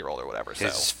a 20-year-old or whatever. So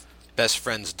best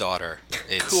friend's daughter.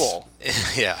 It's, cool.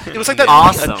 Yeah. It was like that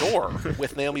awesome. movie Adore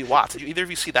with Naomi Watts. Did either of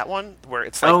you see that one? Where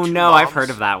it's like oh two no, moms? I've heard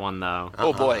of that one though.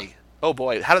 Oh boy. Oh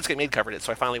boy, How Does It Get Made covered it,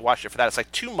 so I finally watched it for that. It's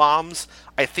like two moms,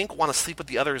 I think, want to sleep with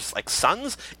the other's like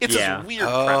sons. It's this weird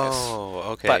premise. Oh,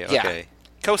 okay, but, yeah, okay.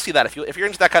 Go see that if you're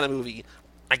into that kind of movie.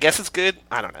 I guess it's good.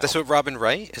 I don't know. That's with Robin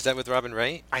Wright? Is that with Robin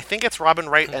Wright? I think it's Robin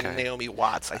Wright and Naomi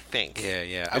Watts, I think.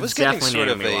 Yeah. I It's was getting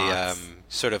definitely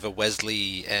sort of a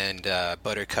Wesley and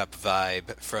Buttercup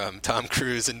vibe from Tom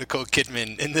Cruise and Nicole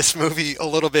Kidman in this movie a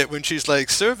little bit when she's like,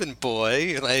 servant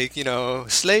boy, like,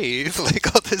 slave,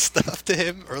 like all this stuff to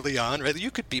him early on, right?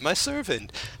 You could be my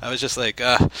servant. I was just like,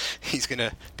 he's going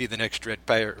to be the next Red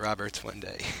Pirate Roberts one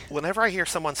day. Whenever I hear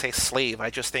someone say slave, I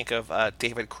just think of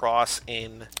David Cross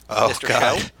in Mr.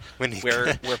 God. Show, When he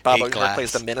where Bob ate Odenkirk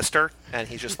plays the minister, and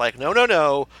he's just like,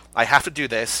 no, I have to do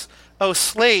this. Oh,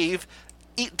 slave,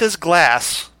 eat this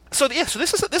glass. So this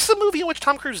is a movie in which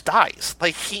Tom Cruise dies.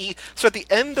 So at the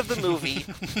end of the movie,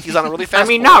 he's on a really fast. I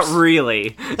mean, horse. not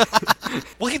really.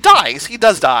 Well, he dies. He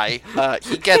does die.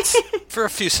 He gets for a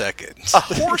few seconds. a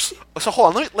horse. So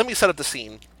hold on. Let me set up the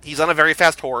scene. He's on a very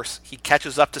fast horse. He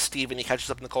catches up to Steven. He catches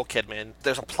up to Nicole Kidman.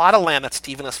 There's a plot of land that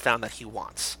Steven has found that he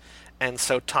wants. And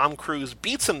so Tom Cruise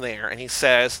beats him there, and he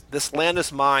says, "This land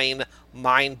is mine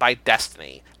by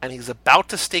destiny." And he's about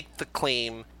to stake the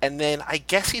claim, and then I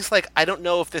guess he's like, "I don't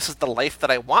know if this is the life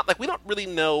that I want." Like, we don't really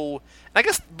know. And I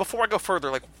guess before I go further,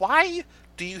 like, why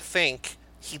do you think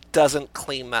he doesn't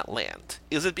claim that land?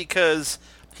 Is it because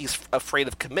he's afraid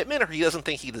of commitment, or he doesn't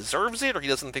think he deserves it, or he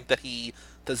doesn't think that he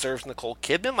deserves Nicole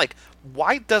Kidman? Like,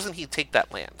 why doesn't he take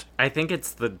that land? I think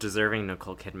it's the deserving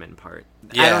Nicole Kidman part.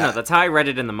 Yeah. I don't know. That's how I read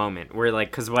it in the moment. Where,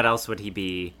 like, because what else would he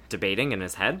be debating in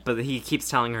his head? But he keeps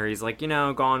telling her, he's like,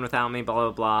 go on without me, blah,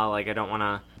 blah, blah. Like, I don't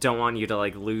want you to,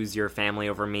 like, lose your family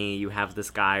over me. You have this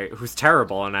guy who's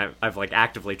terrible, and I've like,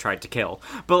 actively tried to kill.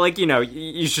 But, like,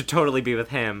 you should totally be with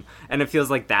him. And it feels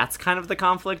like that's kind of the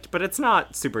conflict, but it's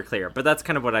not super clear. But that's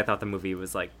kind of what I thought the movie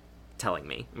was, like, telling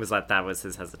me, was that was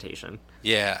his hesitation.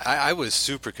 Yeah, I was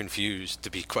super confused, to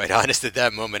be quite honest, at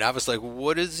that moment. I was like,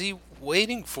 what is he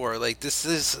waiting for? Like, this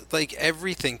is, like,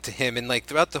 everything to him. And, like,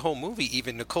 throughout the whole movie,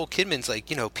 even Nicole Kidman's like,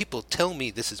 people tell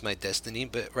me this is my destiny,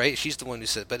 but, right, she's the one who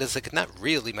said, but it's, like, not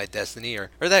really my destiny,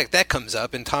 or that comes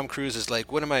up, and Tom Cruise is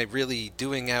like, what am I really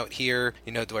doing out here?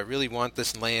 Do I really want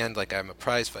this land? Like, I'm a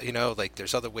prize, like,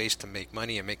 there's other ways to make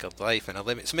money and make a life and a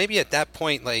living. So maybe at that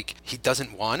point, like, he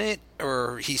doesn't want it,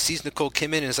 or he sees Nicole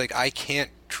Kidman and is like, I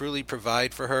can't truly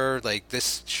provide for her, like,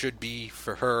 this should be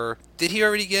for her. Did he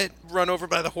already get run over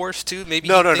by the horse too? Maybe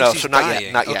No, he's so not dying.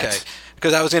 yet, not yet. Okay,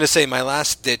 because I was going to say my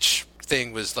last ditch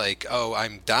thing was like, oh,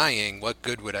 I'm dying, what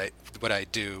good would I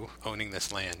do owning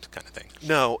this land, kind of thing.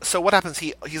 No, so what happens,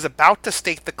 he's about to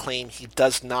stake the claim, he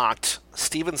does not.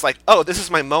 Steven's like, oh, this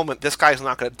is my moment, this guy's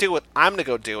not going to do it, I'm going to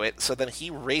go do it. So then he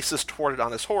races toward it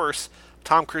on his horse.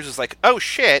 Tom Cruise is like, oh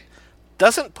shit,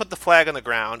 doesn't put the flag on the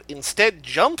ground, instead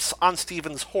jumps on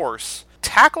Steven's horse,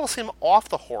 tackles him off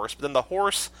the horse, but then the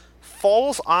horse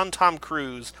falls on Tom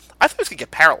Cruise. I thought he was going to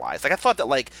get paralyzed. Like, I thought that,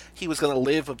 like, he was going to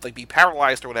live, like, be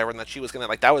paralyzed or whatever, and that she was going to,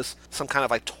 like, that was some kind of,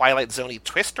 like, Twilight Zone-y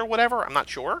twist or whatever. I'm not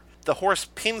sure. The horse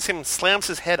pins him, slams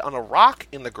his head on a rock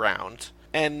in the ground,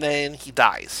 and then he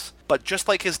dies. But just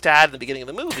like his dad in the beginning of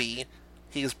the movie,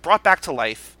 he is brought back to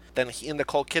life. Then he and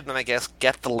Nicole Kidman, I guess,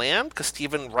 get the land because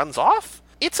Steven runs off.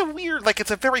 It's a weird, like, it's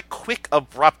a very quick,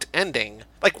 abrupt ending.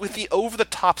 Like, with the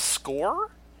over-the-top score,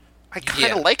 I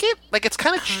kind of like it. Like, it's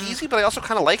kind of cheesy, but I also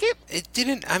kind of like it. It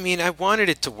didn't, I wanted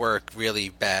it to work really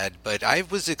bad, but I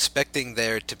was expecting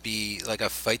there to be, like, a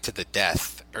fight to the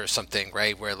death or something,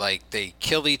 right? Where, like, they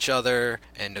kill each other,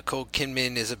 and Nicole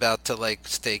Kidman is about to, like,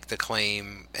 stake the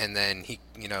claim, and then he,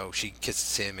 she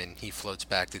kisses him, and he floats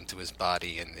back into his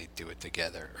body, and they do it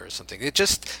together or something. It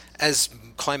just, as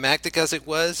climactic as it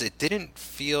was, it didn't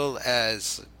feel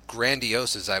as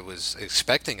grandiose as I was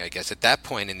expecting, I guess. At that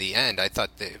point in the end, I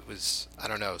thought that it was, I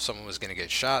don't know, someone was going to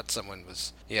get shot,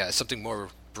 something more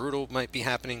brutal might be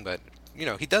happening, but,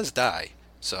 he does die.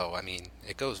 So,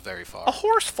 it goes very far. A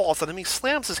horse falls on him, he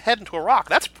slams his head into a rock.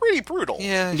 That's pretty brutal.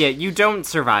 Yeah, you don't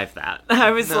survive that.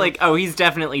 I was like, oh, he's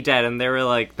definitely dead. And they were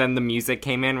like, then the music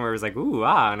came in where it was like, ooh,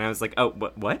 ah. And I was like, oh,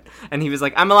 what? And he was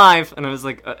like, I'm alive. And I was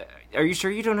like, are you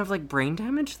sure you don't have, like, brain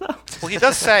damage, though? Well, he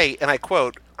does say, and I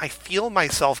quote, I feel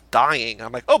myself dying.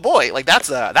 I'm like, oh boy, like, that's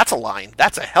a line.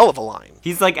 That's a hell of a line.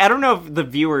 He's like, I don't know if the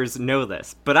viewers know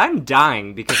this, but I'm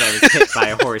dying because I was hit by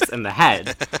a horse in the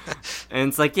head. And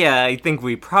it's like, yeah, I think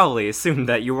we probably assumed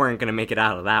that you weren't going to make it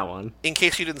out of that one. In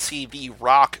case you didn't see the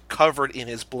rock covered in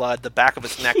his blood, the back of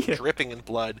his neck dripping in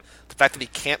blood, the fact that he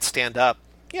can't stand up,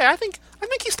 Yeah, I think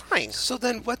he's dying. So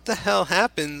then what the hell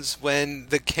happens when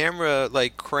the camera,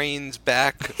 like, cranes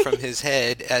back from his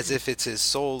head as if it's his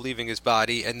soul leaving his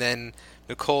body, and then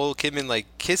Nicole Kidman, like,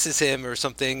 kisses him or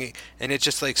something, and it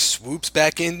just, like, swoops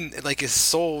back in, like, his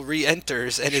soul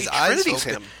re-enters, and his eyes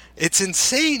open. Him. It's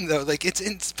insane, though. Like,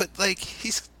 but, like,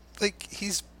 he's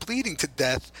bleeding to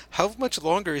death. How much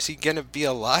longer is he gonna be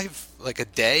alive? Like a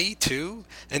day, two?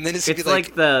 And then it's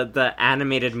like the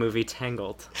animated movie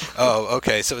Tangled. Oh,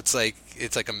 okay. So it's like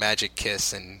a magic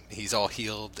kiss, and he's all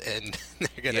healed, and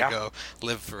they're gonna go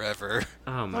live forever.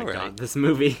 Oh my god, this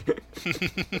movie!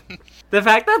 The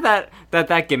fact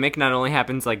that gimmick not only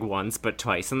happens like once but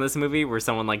twice in this movie, where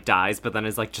someone like dies, but then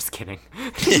is like, just kidding.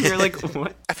 You're like,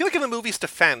 what? I feel like in the movie's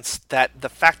defense, that the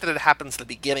fact that it happens at the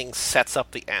beginning sets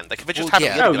up the end. Like if it just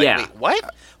happened, at the end, wait,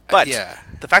 what? But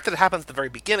the fact that it happens at the very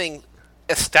beginning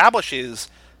establishes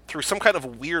through some kind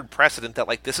of weird precedent that,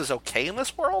 like, this is okay in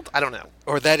this world? I don't know.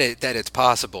 Or that it's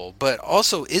possible. But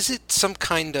also, is it some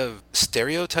kind of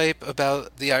stereotype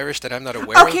about the Irish that I'm not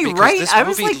aware of? Okay, right? I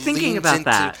was, like, thinking about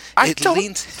that. I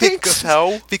don't think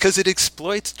so. Because it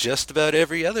exploits just about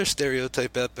every other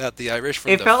stereotype about the Irish.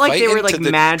 From it felt like they were, like,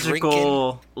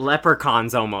 magical drinking.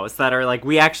 leprechauns almost, that are like,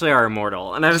 we actually are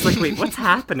immortal. And I was like, wait, what's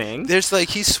happening? There's, like,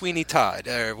 he's Sweeney Todd,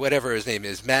 or whatever his name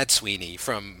is, Mad Sweeney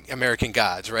from American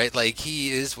Gods, right? Like,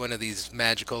 he is one of these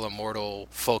magical, immortal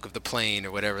folk of the plain,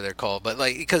 or whatever they're called. But,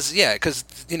 like, because,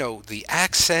 you know, the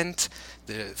accent,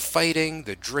 the fighting,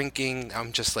 the drinking,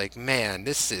 I'm just like, man,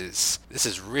 this is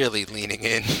really leaning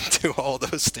into all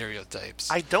those stereotypes.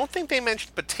 I don't think they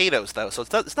mentioned potatoes, though, so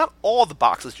it's not all the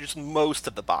boxes, just most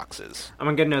of the boxes.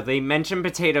 I'm gonna know, they mentioned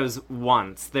potatoes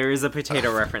once. There is a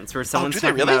potato reference where someone's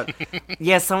talking really? about...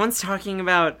 Yeah, someone's talking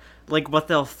about, like, what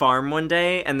they'll farm one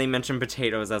day, and they mention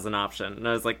potatoes as an option. And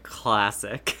I was like,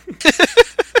 classic.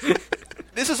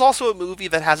 This is also a movie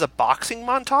that has a boxing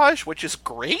montage, which is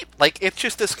great. Like, it's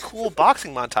just this cool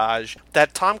boxing montage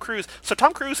that Tom Cruise... So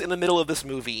Tom Cruise, in the middle of this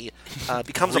movie,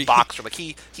 becomes a boxer. Like,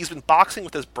 he's been boxing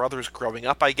with his brothers growing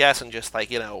up, I guess, and just, like,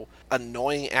 you know,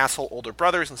 annoying asshole older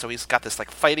brothers, and so he's got this,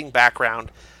 like, fighting background.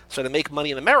 So to make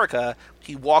money in America,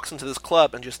 he walks into this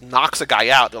club and just knocks a guy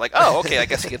out. They're like, oh, okay, I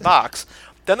guess he can box.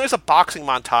 Then there's a boxing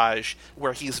montage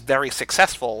where he's very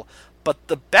successful. But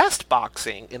the best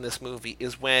boxing in this movie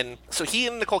is when... So he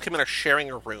and Nicole Kidman are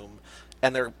sharing a room,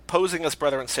 and they're posing as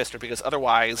brother and sister because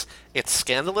otherwise it's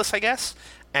scandalous, I guess.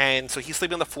 And so he's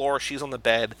sleeping on the floor, she's on the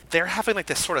bed. They're having, like,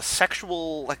 this sort of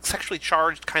sexually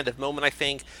charged kind of moment, I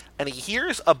think. And he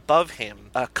hears above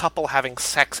him a couple having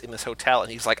sex in this hotel, and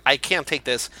he's like, I can't take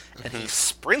this. And he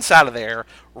sprints out of there,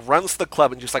 runs to the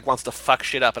club, and just, like, wants to fuck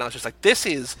shit up. And I was just like, this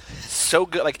is so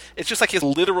good. Like, it's just like his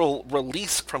literal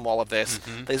release from all of this.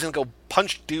 That he's gonna go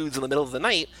punch dudes in the middle of the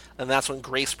night, and that's when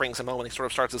Grace brings him home, and he sort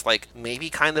of starts this, like, maybe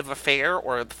kind of affair,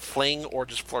 or a fling, or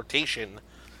just flirtation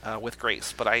with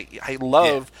Grace. But I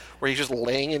love where he's just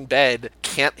laying in bed,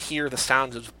 can't hear the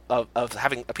sounds of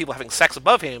having people having sex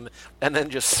above him, and then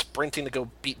just sprinting to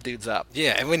go beat dudes up.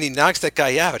 Yeah, and when he knocks that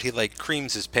guy out, he, like,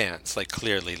 creams his pants, like,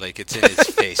 clearly, like, it's in his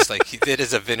face. Like, it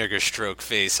is a vinegar stroke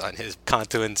face on his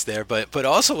countenance there. But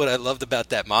also what I loved about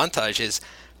that montage is,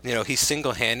 you know, he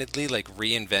single-handedly, like,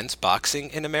 reinvents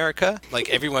boxing in America. Like,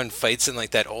 everyone fights in,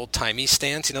 like, that old-timey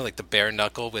stance, you know, like the bare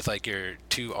knuckle with, like, your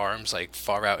two arms, like,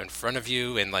 far out in front of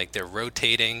you, and, like, they're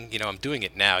rotating. You know, I'm doing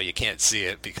it now. You can't see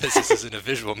it because this isn't a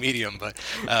visual medium, but,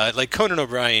 like, Conan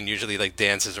O'Brien usually, like,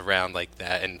 dances around like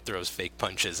that and throws fake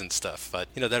punches and stuff. But,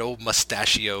 you know, that old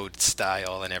mustachioed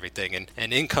style and everything.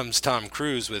 And in comes Tom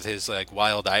Cruise with his, like,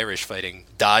 wild Irish fighting,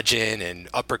 dodging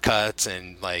and uppercuts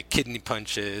and, like, kidney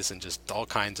punches and just all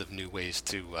kinds of new ways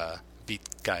to beat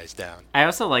guys down. I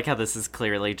also like how this is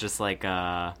clearly just like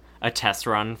a test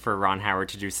run for Ron Howard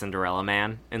to do Cinderella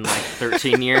Man in like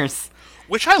 13 years.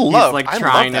 Which I love. He's like I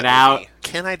trying love it out. Movie.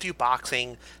 Can I do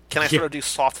boxing? Can I sort of do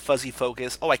soft, fuzzy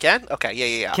focus? Oh, I can?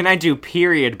 Okay, yeah. Can I do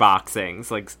period boxings?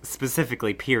 Like,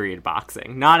 specifically period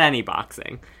boxing. Not any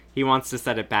boxing. He wants to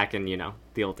set it back in, you know,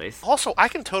 the old days. Also, I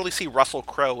can totally see Russell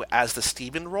Crowe as the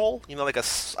Steven role. You know, like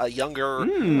a younger,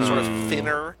 sort of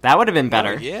thinner. That would have been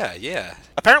better. Oh, yeah.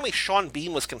 Apparently, Sean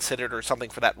Bean was considered or something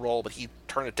for that role, but he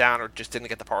turned it down or just didn't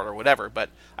get the part or whatever. But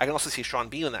I can also see Sean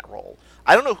Bean in that role.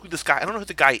 I don't know who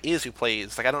the guy is who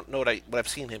plays. Like, I don't know what I've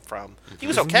seen him from. He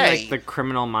was Isn't okay. He, like, the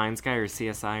Criminal Minds guy or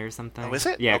CSI or something? Oh, is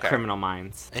it? Yeah, okay. Criminal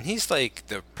Minds. And he's like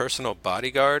the personal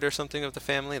bodyguard or something of the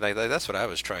family. Like that's what I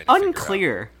was trying to figure out.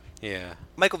 Unclear. Yeah.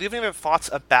 Michael, do you have any other thoughts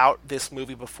about this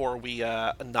movie before we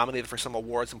nominate it for some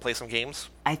awards and play some games?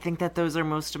 I think that those are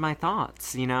most of my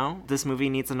thoughts, This movie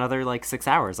needs another, 6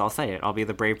 hours. I'll say it. I'll be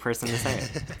the brave person to say it.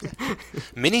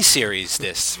 Miniseries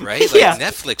this, right? Like yeah.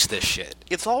 Netflix this shit.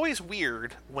 It's always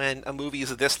weird when a movie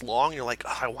is this long, you're like,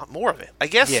 oh, I want more of it. I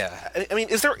guess, yeah. I mean,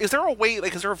 is there a way,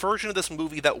 is there a version of this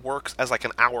movie that works as,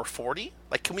 an hour 40?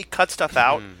 Can we cut stuff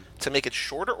out to make it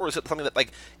shorter, or is it something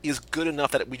that is good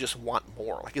enough that we just want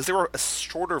more? Is there a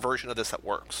shorter version of this that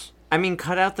works? I mean,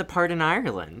 cut out the part in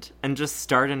Ireland and just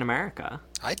start in America.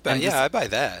 I'd buy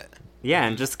that. Yeah,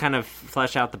 and just kind of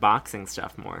flesh out the boxing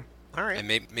stuff more. All right.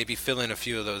 And maybe fill in a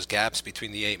few of those gaps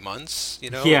between the 8 months,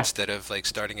 Yeah. Instead of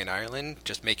starting in Ireland,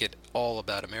 just make it all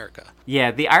about America.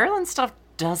 Yeah, the Ireland stuff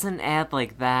doesn't add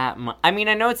that much. I mean,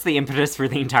 I know it's the impetus for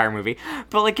the entire movie,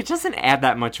 but it doesn't add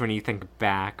that much when you think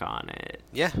back on it.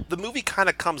 Yeah. The movie kind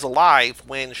of comes alive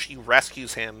when she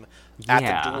rescues him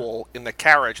at the duel in the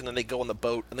carriage, and then they go on the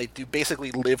boat and they do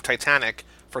basically live Titanic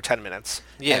for 10 minutes.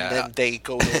 Yeah. And then they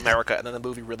go to America, and then the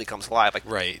movie really comes alive.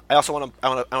 Right. I also want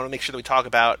to make sure that we talk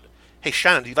about, hey,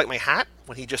 Shannon, do you like my hat?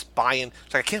 When he just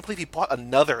it's I can't believe he bought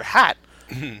another hat.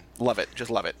 Love it. Just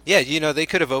love it. Yeah, they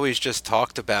could have always just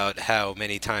talked about how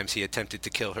many times he attempted to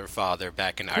kill her father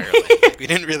back in Ireland. We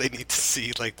didn't really need to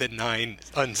see, the 9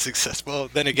 unsuccessful.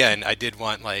 Then again, I did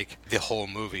want, the whole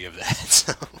movie of that.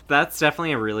 So. That's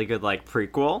definitely a really good,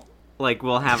 prequel.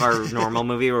 We'll have our normal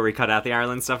movie where we cut out the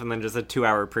Ireland stuff and then just a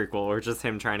 2-hour prequel or just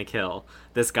him trying to kill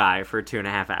this guy for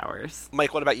 2.5 hours.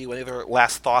 Mike, what about you? Any other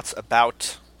last thoughts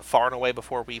about Far and Away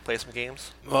before we play some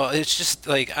games? Well, it's just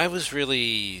I was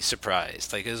really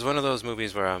surprised. It was one of those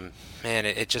movies where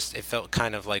it felt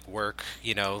kind of like work.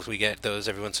 We get those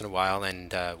every once in a while,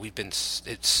 and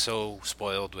it's so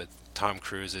spoiled with Tom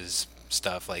Cruise's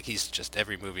stuff. He's just,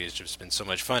 every movie has just been so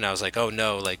much fun. I was like, oh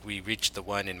no, we reached the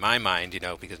one in my mind,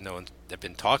 because no one had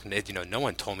been talking to it. No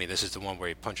one told me this is the one where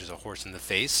he punches a horse in the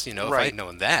face. If I'd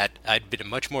known that, I'd been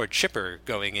much more chipper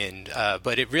going in.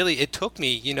 But it took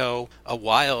me, a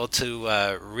while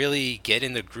to really get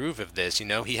in the groove of this.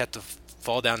 He had to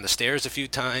fall down the stairs a few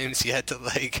times. He had to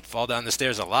fall down the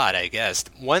stairs a lot, I guess.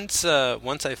 Once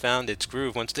I found its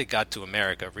groove, once they got to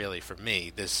America, really, for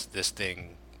me, this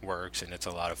thing works, and it's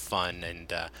a lot of fun,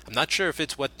 and I'm not sure if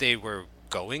it's what they were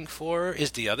going for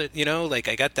is the other,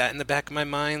 I got that in the back of my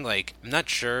mind. I'm not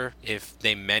sure if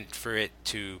they meant for it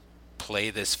to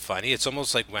play this funny. It's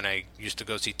almost like when I used to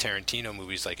go see Tarantino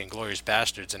movies like Inglourious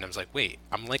Bastards, and I was like, wait,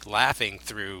 I'm laughing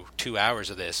through 2 hours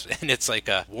of this, and it's like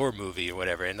a war movie or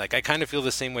whatever, and I kind of feel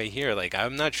the same way here.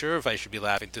 I'm not sure if I should be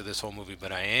laughing through this whole movie,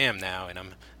 but I am now, and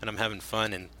I'm having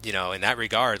fun, and in that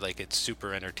regard, it's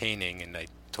super entertaining, and I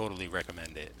totally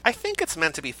recommend it. I think it's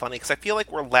meant to be funny because I feel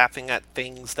like we're laughing at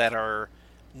things that are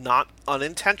not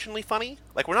unintentionally funny.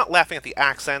 We're not laughing at the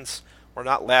accents. We're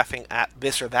not laughing at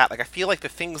this or that. I feel like the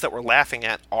things that we're laughing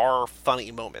at are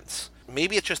funny moments.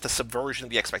 Maybe it's just a subversion of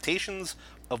the expectations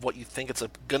of what you think it's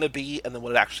gonna be and then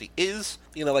what it actually is.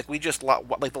 We just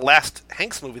the last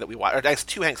Hanks movie that we watched, or I guess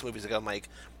 2 Hanks movies ago, Mike,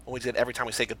 when we did Every Time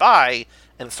We Say Goodbye,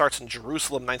 and it starts in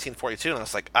Jerusalem, 1942, and I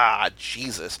was like,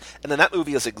 Jesus. And then that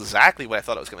movie is exactly what I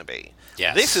thought it was going to be.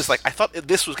 Yes. This is I thought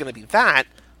this was going to be that,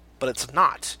 but it's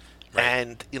not. Right.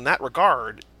 And in that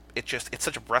regard, it's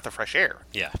such a breath of fresh air.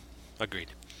 Yeah, agreed.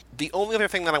 The only other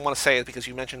thing that I want to say is, because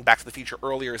you mentioned Back to the Future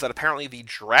earlier, is that apparently the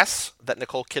dress that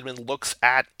Nicole Kidman looks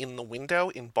at in the window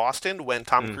in Boston when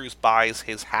Tom Cruise buys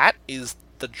his hat is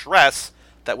the dress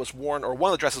that was worn, or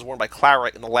one of the dresses worn by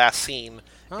Clara in the last scene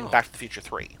in Back to the Future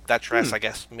 3. That dress, I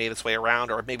guess, made its way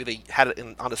around, or maybe they had it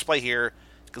on display here,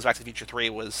 because Back to the Future 3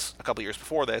 was a couple years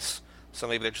before this, so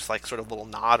maybe they're just sort of a little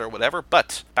nod or whatever,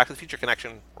 but Back to the Future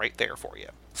connection right there for you.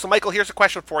 So, Michael, here's a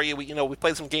question for you. We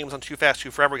played some games on Too Fast,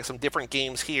 Too Forever. We got some different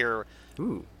games here.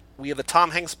 Ooh. We have the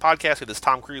Tom Hanks podcast. We have this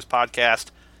Tom Cruise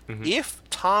podcast. Mm-hmm. If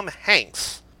Tom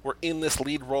Hanks were in this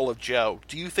lead role of Joe,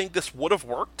 do you think this would have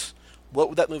worked? What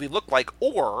would that movie look like?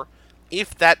 Or,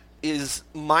 if that is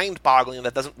mind-boggling and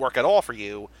that doesn't work at all for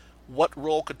you, what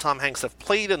role could Tom Hanks have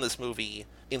played in this movie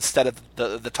instead of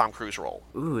the Tom Cruise role?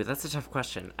 Ooh, that's a tough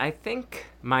question. I think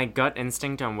my gut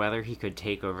instinct on whether he could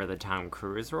take over the Tom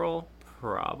Cruise role,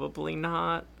 probably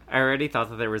not. I already thought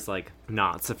that there was,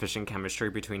 not sufficient chemistry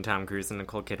between Tom Cruise and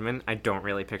Nicole Kidman. I don't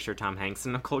really picture Tom Hanks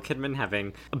and Nicole Kidman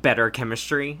having better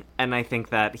chemistry, and I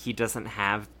think that he doesn't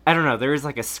have... I don't know, there is,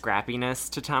 a scrappiness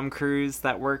to Tom Cruise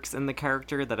that works in the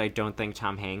character that I don't think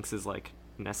Tom Hanks is,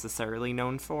 necessarily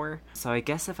known for. So I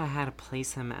guess if I had to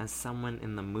place him as someone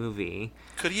in the movie...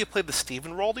 Could he have played the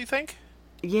Steven role, do you think?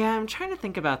 Yeah, I'm trying to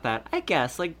think about that. I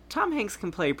guess, like, Tom Hanks can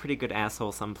play a pretty good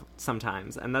asshole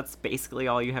sometimes, and that's basically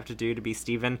all you have to do to be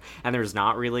Steven, and there's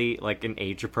not really, like, an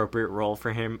age-appropriate role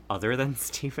for him other than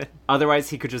Steven. Otherwise,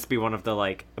 he could just be one of the,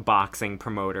 like, boxing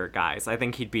promoter guys. I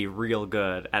think he'd be real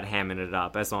good at hamming it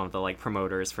up as one of the, like,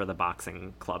 promoters for the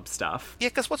boxing club stuff. Yeah,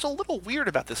 because what's a little weird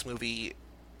about this movie,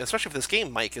 especially for this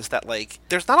game, Mike, is that, like,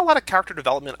 there's not a lot of character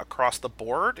development across the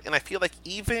board, and I feel like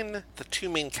even the two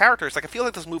main characters, like, I feel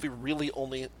like this movie really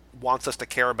only wants us to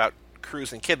care about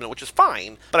Cruise and Kidman, which is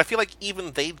fine, but I feel like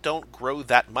even they don't grow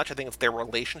that much. I think it's their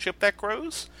relationship that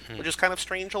grows, which is kind of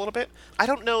strange a little bit. I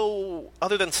don't know,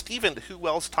 other than Steven, who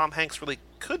else Tom Hanks really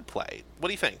could play. What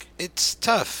do you think? It's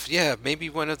tough. Yeah, maybe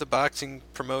one of the boxing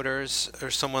promoters or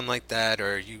someone like that,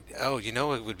 or you know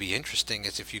what would be interesting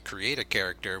is if you create a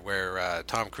character where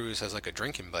Tom Cruise has like a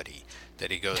drinking buddy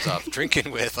that he goes off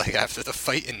drinking with, like after the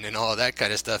fighting and all that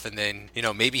kind of stuff, and then, you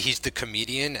know, maybe he's the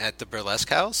comedian at the burlesque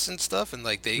house and stuff, and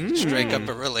like they strike up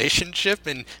a relationship,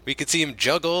 and we could see him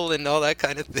juggle and all that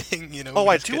kind of thing, you know. Oh,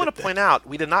 I do want to point out,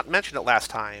 we did not mention it last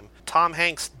time, Tom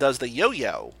Hanks does the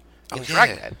yo-yo in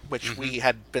Dragnet, which we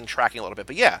had been tracking a little bit,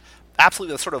 but yeah,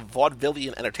 absolutely, the sort of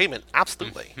vaudevillian entertainment,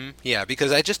 absolutely. Yeah,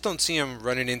 because I just don't see him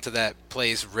running into that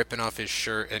place, ripping off his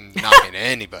shirt and knocking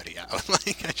anybody out.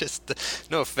 Like, I just,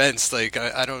 no offense, like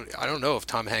I don't know if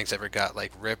Tom Hanks ever got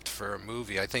like ripped for a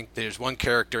movie. I think there's one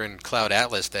character in Cloud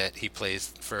Atlas that he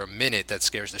plays for a minute that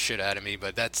scares the shit out of me,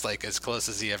 but that's like as close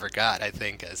as he ever got, I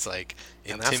think, as like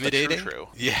intimidating. And that's the true.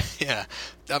 Yeah.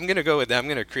 I'm gonna go with that. I'm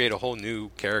gonna create a whole new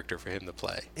character for him to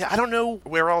play. Yeah, I don't know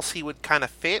where else he would kind of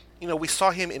fit. You know, we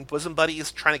saw him in Bosom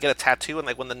Buddies trying to get a tattoo, and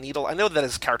like when the needle, I know that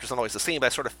his character's not always the same, but I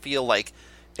sort of feel like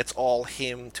it's all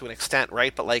him to an extent,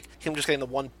 right? But like him just getting the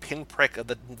one pinprick of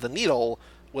the needle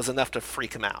was enough to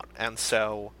freak him out. And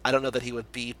so I don't know that he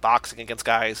would be boxing against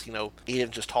guys, you know, 8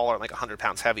 inches taller and like 100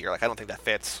 pounds heavier. Like, I don't think that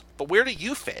fits. But where do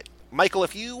you fit? Michael,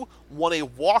 if you want a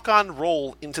walk-on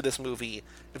role into this movie,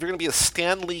 if you're going to be a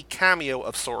Stan Lee cameo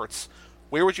of sorts,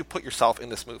 where would you put yourself in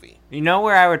this movie? You know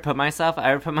where I would put myself?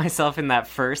 I would put myself in that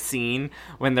first scene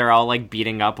when they're all, like,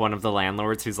 beating up one of the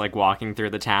landlords who's, like, walking through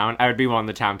the town. I would be one of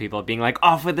the town people being like,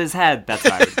 off with his head. That's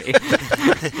what I would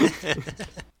be.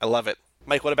 I love it.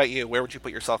 Mike, what about you? Where would you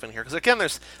put yourself in here? Because, again,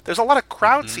 there's a lot of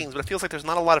crowd scenes, but it feels like there's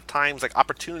not a lot of times, like,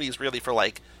 opportunities really for,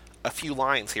 like, a few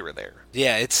lines here or there.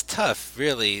 Yeah, it's tough,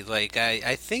 really. Like,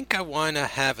 I think I want to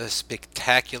have a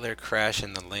spectacular crash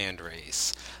in the land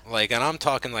race. Like, and I'm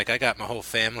talking like I got my whole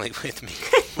family with me.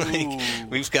 Like,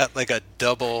 we've got like a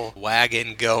double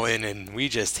wagon going, and we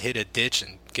just hit a ditch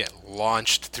and get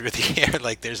launched through the air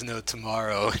like there's no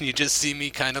tomorrow. And you just see me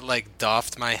kind of like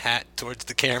doffed my hat towards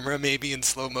the camera, maybe in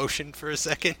slow motion for a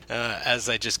second, as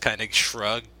I just kind of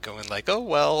shrug, going like, oh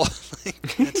well,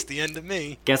 like, that's the end of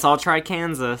me. Guess I'll try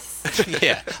Kansas.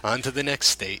 Yeah, on to the next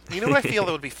state. You know what I feel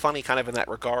that would be funny kind of in that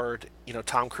regard? You know,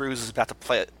 Tom Cruise is about to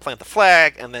plant the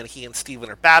flag, and then he and Steven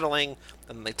are battling,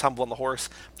 and then they tumble on the horse.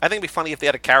 I think it'd be funny if they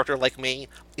had a character like me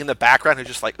in the background who's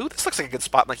just like, ooh, this looks like a good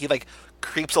spot. And like he like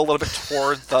creeps a little bit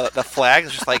toward the flag.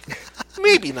 It's just like,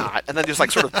 maybe not. And then just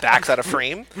like sort of backs out of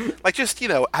frame. Like just, you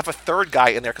know, have a third guy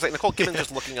in there. Because like Nicole Kidman's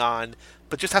just looking on,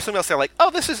 but just have somebody else there like,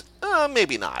 oh, this is,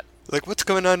 maybe not. Like, what's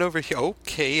going on over here?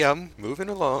 Okay, I'm moving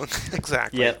along.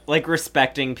 Exactly. Yeah, like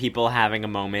respecting people having a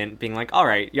moment, being like, all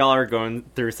right, y'all are going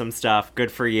through some stuff.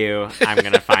 Good for you. I'm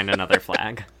going to find another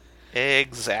flag.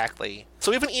 Exactly.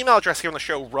 So we have an email address here on the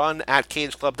show,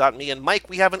 run@cageclub.me. And Mike,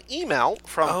 we have an email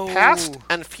from past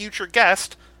and future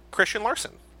guest, Christian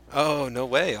Larson. Oh, no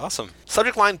way. Awesome.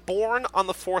 Subject line, born on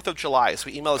the 4th of July. So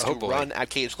we email us to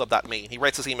run@cageclub.me. He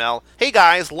writes this email, hey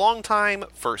guys, long time,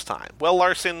 first time. Well,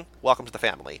 Larson, welcome to the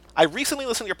family. I recently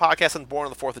listened to your podcast on Born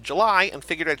on the 4th of July and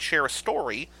figured I'd share a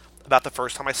story about the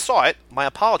first time I saw it. My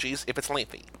apologies if it's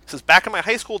lengthy. It says, back in my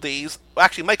high school days...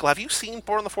 Actually, Michael, have you seen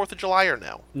Born on the 4th of July or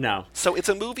no? No. So it's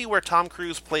a movie where Tom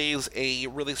Cruise plays a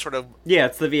really sort of... Yeah,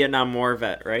 it's the Vietnam War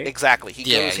vet, right? Exactly.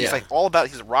 He's like all about...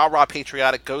 He's rah-rah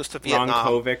patriotic, goes to Vietnam. Ron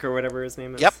Kovic or whatever his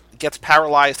name is. Yep. Gets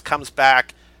paralyzed, comes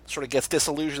back, sort of gets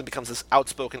disillusioned, becomes this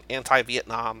outspoken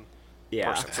anti-Vietnam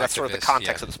person. So that's sort of the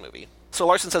context of this movie. So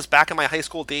Larson says, back in my high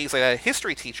school days, I had a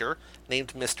history teacher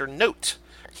named Mr. Note.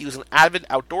 He was an avid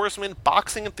outdoorsman,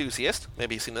 boxing enthusiast,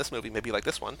 maybe you've seen this movie, maybe you like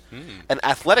this one, an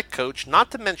athletic coach, not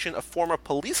to mention a former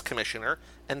police commissioner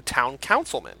and town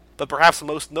councilman. But perhaps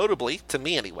most notably, to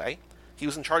me anyway, he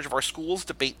was in charge of our school's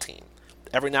debate team.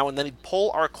 Every now and then he'd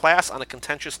pull our class on a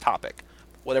contentious topic.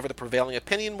 Whatever the prevailing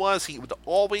opinion was, he would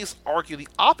always argue the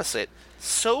opposite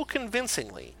so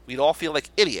convincingly we'd all feel like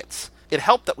idiots. It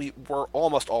helped that we were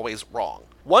almost always wrong.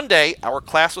 One day, our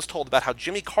class was told about how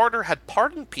Jimmy Carter had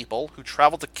pardoned people who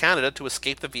traveled to Canada to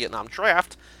escape the Vietnam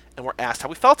draft, and were asked how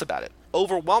we felt about it.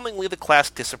 Overwhelmingly, the class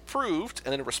disapproved,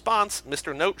 and in response,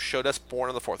 Mr. Note showed us Born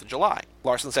on the 4th of July.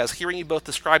 Larson says, hearing you both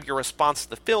describe your response to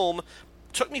the film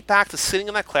took me back to sitting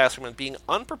in that classroom and being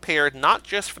unprepared not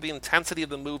just for the intensity of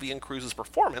the movie and Cruise's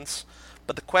performance,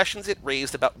 but the questions it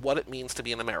raised about what it means to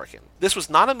be an American. This was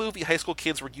not a movie high school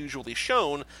kids were usually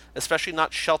shown, especially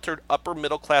not sheltered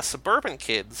upper-middle-class suburban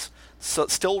kids,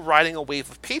 still riding a wave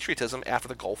of patriotism after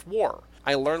the Gulf War.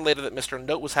 I learned later that Mr.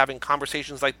 Note was having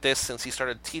conversations like this since he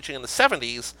started teaching in the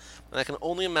 70s, and I can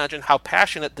only imagine how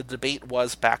passionate the debate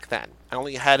was back then. I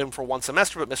only had him for one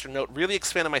semester, but Mr. Note really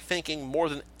expanded my thinking more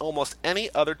than almost any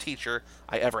other teacher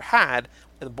I ever had,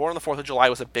 and Born on the 4th of July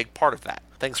was a big part of that.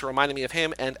 Thanks for reminding me of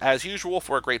him, and as usual,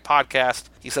 for a great podcast.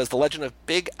 He says the legend of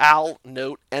Big Al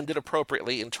Note ended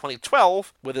appropriately in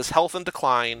 2012 with his health in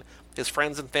decline. His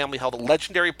friends and family held a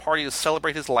legendary party to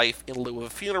celebrate his life in lieu of a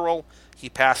funeral. He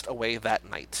passed away that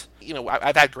night. You know,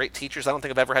 I've had great teachers. I don't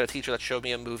think I've ever had a teacher that showed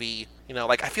me a movie. You know,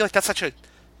 like, I feel like that's such a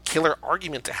killer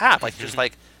argument to have. Like, just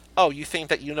like, oh, you think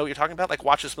that you know what you're talking about? Like,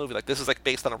 watch this movie. Like, this is, like,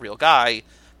 based on a real guy.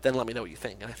 Then let me know what you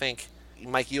think. And I think,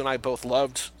 Mike, you and I both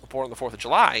loved Born on the 4th of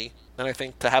July. And I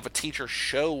think to have a teacher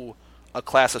show a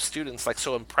class of students, like,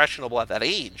 so impressionable at that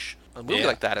age, a movie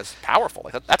like that is powerful.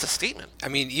 Like, that's a statement. I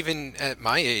mean, even at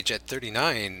my age, at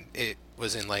 39, it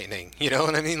was enlightening. You know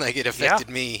what I mean? Like, it affected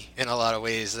me in a lot of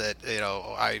ways that, you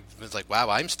know, I was like, wow,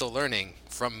 I'm still learning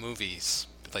from movies.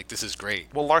 Like, this is great.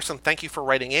 Well, Larson, thank you for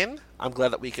writing in. I'm glad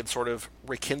that we could sort of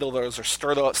rekindle those or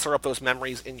stir up those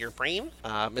memories in your brain.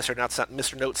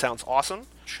 Mr. Note sounds awesome.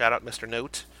 Shout out Mr.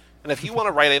 Note. And if you want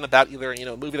to write in about either, you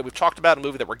know, a movie that we've talked about, a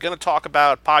movie that we're going to talk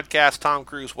about, podcast, Tom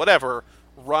Cruise, whatever,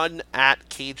 run at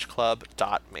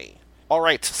cageclub.me. All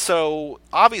right, so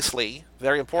obviously,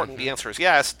 very important, the answer is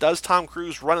yes. Does Tom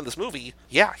Cruise run in this movie?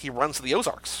 Yeah, he runs to the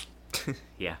Ozarks.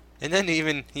 Yeah. And then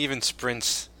he even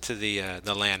sprints to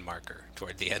the land marker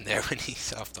toward the end there when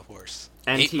he's off the horse.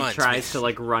 And he tries to,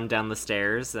 like, run down the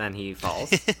stairs, and he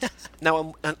falls.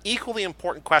 Now, an equally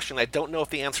important question, I don't know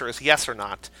if the answer is yes or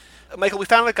not. Michael, we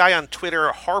found a guy on Twitter,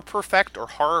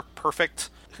 Harperfect,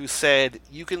 who said,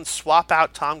 you can swap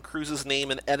out Tom Cruise's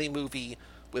name in any movie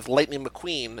with Lightning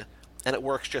McQueen, and it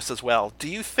works just as well. Do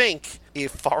you think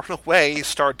if Far and Away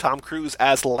starred Tom Cruise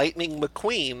as Lightning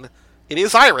McQueen, it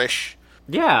is Irish,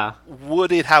 yeah,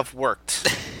 would it have worked?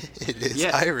 It is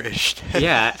Irish.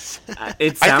 Yeah.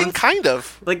 It sounds, I think kind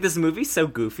of. Like, this movie's so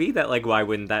goofy that, like, why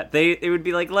wouldn't that? It would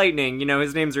be like Lightning, you know,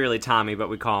 his name's really Tommy, but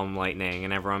we call him Lightning,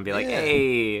 and everyone would be like,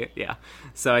 hey. Yeah.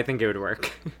 So I think it would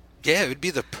work. Yeah, it would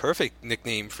be the perfect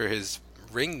nickname for his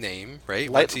ring name, right?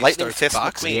 Lightning Fist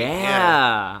boxing.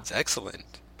 Yeah. It's excellent.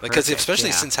 Because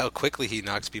especially since how quickly he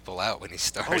knocks people out when he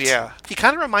starts. Oh, yeah. He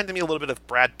kind of reminded me a little bit of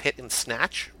Brad Pitt in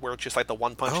Snatch, where it's just like the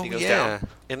one punch and he goes down.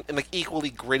 In like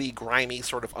equally gritty, grimy,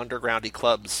 sort of undergroundy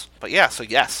clubs. But yeah, so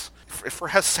yes. For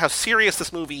how serious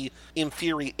this movie, in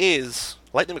theory, is,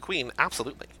 Lightning McQueen,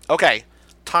 absolutely. Okay,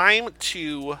 time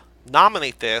to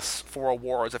nominate this for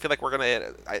awards. I feel like we're going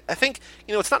to... I think,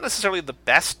 you know, it's not necessarily the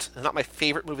best, it's not my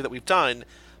favorite movie that we've done,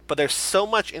 but there's so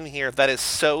much in here that is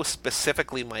so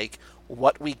specifically, Mike,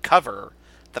 what we cover,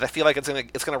 that I feel like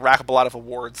it's gonna rack up a lot of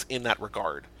awards in that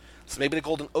regard. So maybe the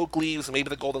Golden Oak Leaves, maybe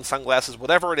the Golden Sunglasses,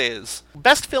 whatever it is.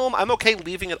 Best film, I'm okay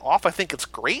leaving it off. I think it's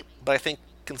great, but I think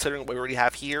considering what we already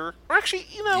have here, or actually,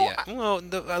 you know... Yeah. Well,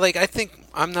 I think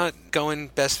I'm not going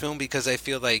best film because I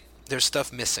feel like there's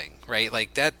stuff missing, right?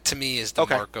 Like, that to me is the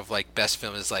mark of, like, best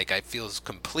film, is like, I feel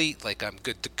complete, like, I'm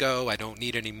good to go, I don't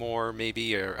need any more,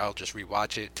 maybe, or I'll just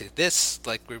rewatch it. To this,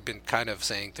 like, we've been kind of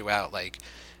saying throughout, like,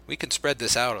 we can spread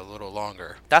this out a little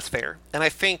longer. That's fair. And I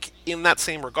think in that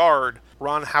same regard,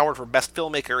 Ron Howard for Best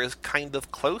Filmmaker is kind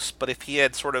of close, but if he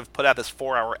had sort of put out this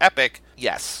 4-hour epic,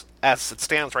 yes. As it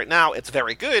stands right now, it's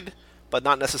very good, but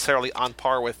not necessarily on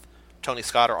par with Tony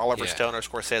Scott or Oliver Stone or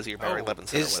Scorsese or Barry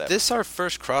Levinson or whatever. Is this our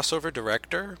first crossover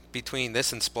director between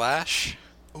this and Splash?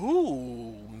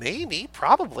 Ooh, maybe,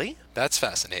 probably. That's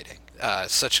fascinating.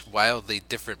 Such wildly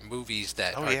different movies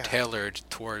that are tailored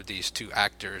toward these two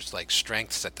actors' like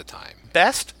strengths at the time.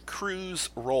 Best Cruise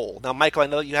role. Now, Michael, I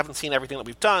know you haven't seen everything that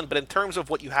we've done, but in terms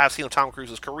of what you have seen of Tom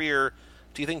Cruise's career,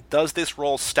 do you think does this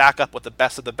role stack up with the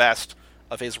best of the best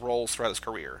of his roles throughout his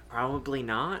career? Probably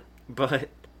not, but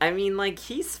I mean, like,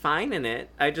 he's fine in it.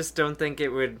 I just don't think it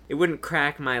wouldn't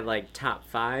crack my like top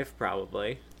 5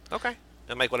 probably. Okay.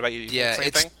 And Mike, what about you? Yeah,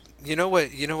 it's thing? You know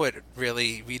what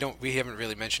really we haven't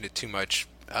really mentioned it too much,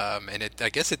 and I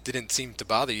guess it didn't seem to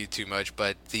bother you too much,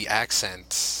 but the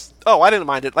accents. Oh, I didn't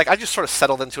mind it. Like, I just sort of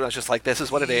settled into it. I was just like, this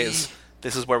is what it is.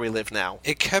 This is where we live now.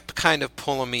 It kept kind of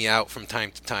pulling me out from time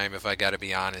to time, if I got to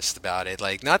be honest about it.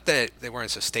 Like, not that they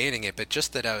weren't sustaining it, but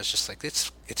just that I was just like,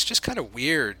 it's it's just kind of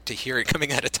weird to hear it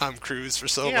coming out of Tom Cruise for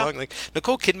so long. Like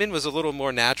Nicole Kidman was a little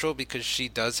more natural because she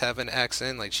does have an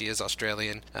accent, like she is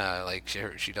Australian, like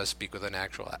she does speak with an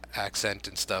actual accent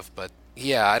and stuff. But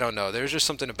yeah, I don't know. There's just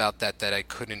something about that I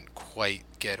couldn't quite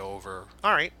get over.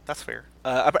 All right, that's fair.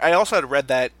 I also had read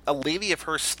that a lady of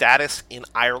her status in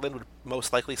Ireland would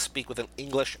most likely speak with an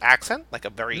English accent, like a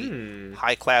very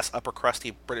high-class,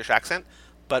 upper-crusty British accent,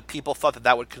 but people thought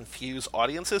that would confuse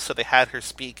audiences, so they had her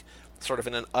speak sort of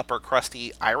in an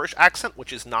upper-crusty Irish accent,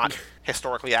 which is not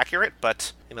historically accurate,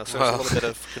 but, so there's a little bit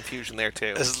of confusion there,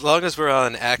 too. As long as we're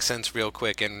on accents real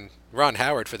quick, and Ron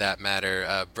Howard, for that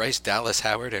matter, Bryce Dallas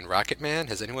Howard in Rocketman,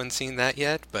 has anyone seen that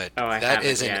yet? But that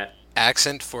is an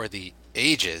accent for the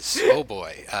ages. Oh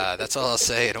boy. That's all I'll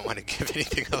say. I don't want to give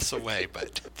anything else away,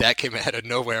 but that came out of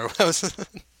nowhere.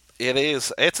 It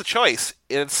is. It's a choice.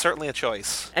 It's certainly a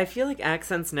choice. I feel like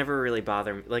accents never really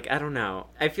bother me. Like, I don't know.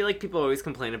 I feel like people always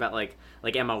complain about, like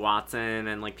Emma Watson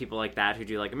and, like, people like that who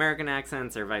do, like, American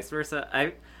accents or vice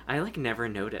versa. I like, never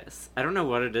notice. I don't know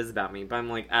what it is about me, but I'm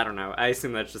like, I don't know. I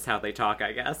assume that's just how they talk,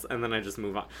 I guess, and then I just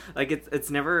move on. Like, it's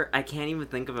never... I can't even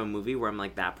think of a movie where I'm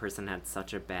like, that person had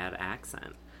such a bad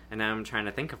accent. And now I'm trying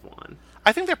to think of one.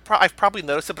 I think I've probably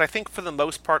noticed it, but I think for the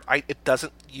most part, it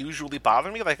doesn't usually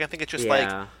bother me. Like, I think it's just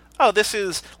like... Oh, this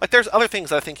is... Like, there's other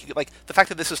things that I think... Like, the fact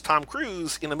that this is Tom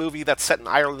Cruise in a movie that's set in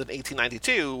Ireland in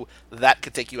 1892, that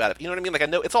could take you out of... You know what I mean? Like, I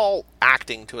know it's all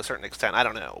acting to a certain extent. I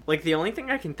don't know. Like, the only thing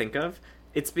I can think of...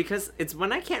 It's because it's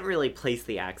when I can't really place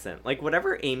the accent. Like,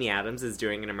 whatever Amy Adams is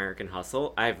doing in American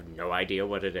Hustle, I have no idea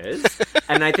what it is.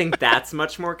 And I think that's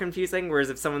much more confusing. Whereas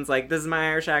if someone's like, this is my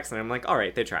Irish accent, I'm like, all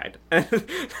right, they tried.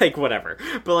 Like, whatever.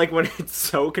 But, like, when it's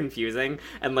so confusing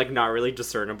and, like, not really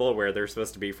discernible where they're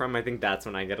supposed to be from, I think that's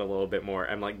when I get a little bit more,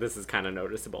 I'm like, this is kind of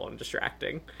noticeable and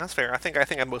distracting. That's fair. I think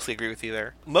I mostly agree with you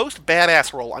there. Most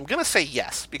badass role, I'm going to say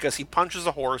yes, because he punches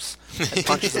a horse and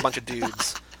punches a bunch of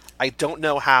dudes. I don't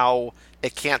know how...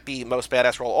 It can't be most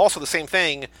badass role. Also, the same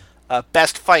thing,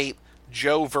 best fight,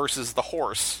 Joe versus the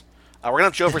horse. We're going to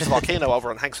have Joe versus Volcano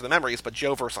over on Hanks for the Memories, but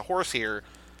Joe versus a horse here,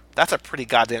 that's a pretty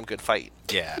goddamn good fight.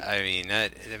 Yeah,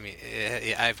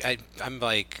 I'm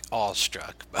like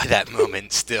awestruck by that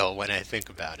moment still when I think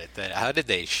about it. That how did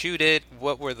they shoot it?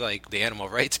 What were like the animal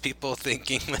rights people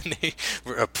thinking when they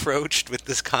were approached with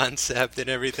this concept and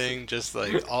everything? Just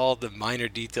like all the minor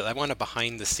detail. I want a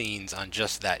behind the scenes on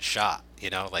just that shot.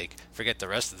 Like forget the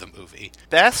rest of the movie.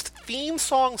 Best theme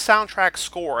song soundtrack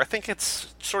score. I think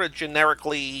it's sort of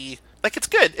generically like it's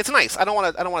good. It's nice. I don't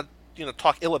want to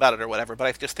talk ill about it or whatever, but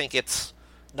I just think it's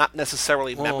not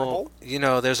necessarily memorable.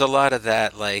 There's a lot of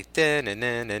that, like like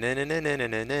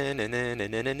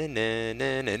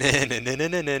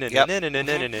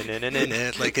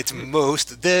it's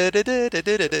most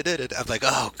I'm like,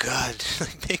 oh god,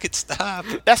 make it stop.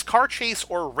 Best car chase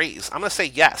or race? I'm gonna say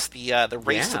yes. The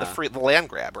race to the land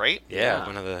grab, right? Yeah,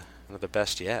 one of the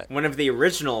best yet. One of the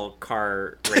original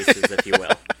car races, if you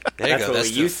will. There you go.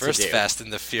 That's the first Fast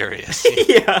and the Furious.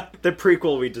 Yeah, the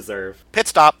prequel we deserve. Pit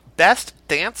stop. Best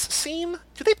dance scene?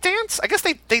 Do they dance? I guess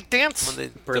they dance.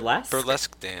 Burlesque?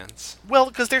 Burlesque dance. Well,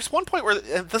 because there's one point where,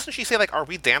 doesn't she say, like, are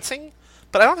we dancing?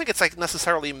 But I don't think it's, like,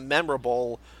 necessarily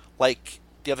memorable like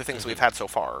the other things we've had so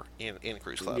far in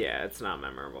Cruise Club. Yeah, it's not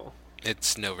memorable.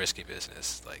 It's no risky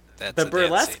business. Like that's the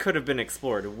burlesque could have been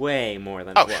explored way more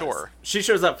than it was. Sure. She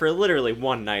shows up for literally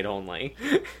one night only.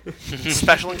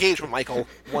 Special engagement, Michael.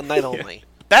 One night only.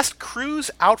 Best cruise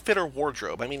outfit or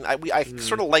wardrobe. I mean, I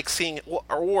sort of like seeing,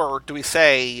 or do we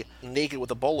say naked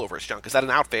with a bowl over his junk? Is that an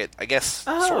outfit? I guess.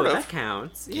 Sort of. That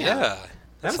counts. Yeah.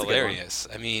 That's hilarious.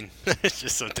 I mean, there's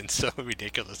just something so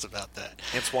ridiculous about that.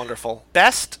 It's wonderful.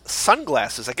 Best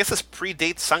sunglasses. I guess this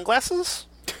predates sunglasses.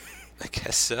 I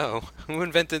guess so. Who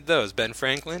invented those? Ben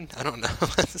Franklin? I don't know.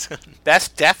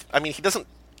 Best death? I mean, he doesn't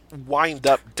wind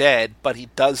up dead, but he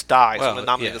does die, so I'm going to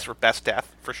nominate this for best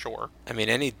death, for sure. I mean,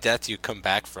 any death you come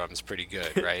back from is pretty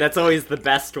good, right? That's always the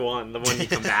best one, the one you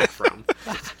come back from.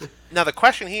 Now, the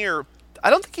question here, I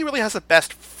don't think he really has a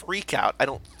best freak-out, I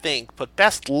don't think, but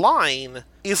best line,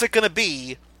 is it going to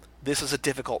be, this is a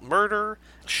difficult murder,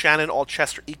 Shannon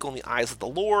Alchester equal in the eyes of the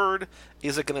Lord?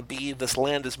 Is it going to be, this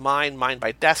land is mine, mine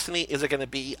by destiny? Is it going to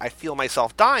be, I feel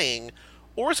myself dying?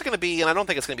 Or is it going to be, and I don't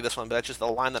think it's going to be this one, but that's just the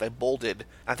line that I bolded.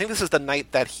 I think this is the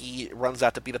night that he runs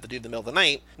out to beat up the dude in the middle of the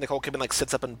night. Nicole Kidman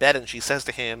sits up in bed and she says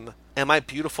to him, am I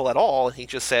beautiful at all? And he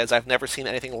just says, I've never seen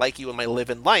anything like you in my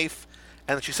live-in life.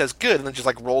 And then she says, good, and then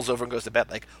just rolls over and goes to bed.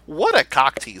 What a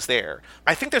cock tease there.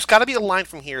 I think there's got to be a line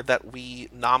from here that we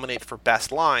nominate for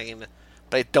best line,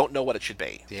 but I don't know what it should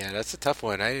be. Yeah, that's a tough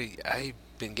one. I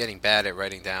been getting bad at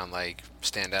writing down like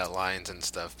standout lines and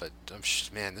stuff, but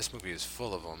man, this movie is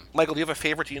full of them. Michael, do you have a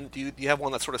favorite? Do you have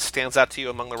one that sort of stands out to you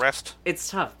among the rest? It's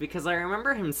tough because I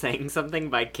remember him saying something,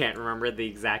 but I can't remember the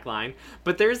exact line.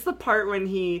 But there's the part when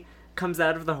he comes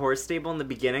out of the horse stable in the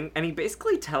beginning, and he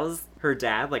basically tells her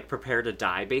dad, like, prepare to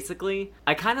die, basically.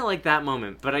 I kind of like that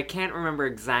moment, but I can't remember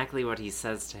exactly what he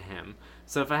says to him.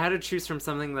 So if I had to choose from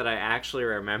something that I actually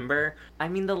remember, I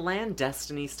mean, the Land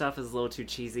Destiny stuff is a little too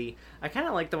cheesy. I kind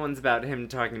of like the ones about him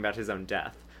talking about his own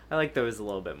death. I like those a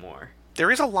little bit more.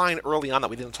 There is a line early on that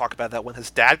we didn't talk about, that when his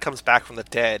dad comes back from the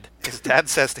dead, his dad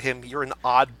says to him, "You're an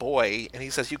odd boy," and he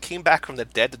says, "You came back from the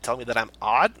dead to tell me that I'm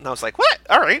odd?" And I was like, what?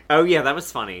 All right. Oh yeah, that was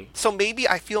funny. So maybe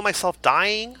I feel myself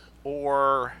dying,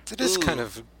 or... It is kind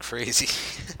of crazy.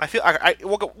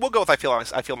 We'll go with I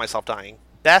feel myself dying.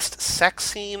 Best sex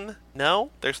scene?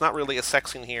 No, there's not really a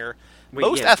sex scene here. Wait,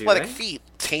 Most athletic feat: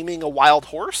 taming a wild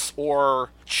horse, or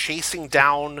chasing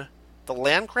down the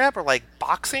land grab, or like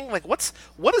boxing. Like what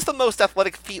is the most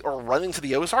athletic feat, or running to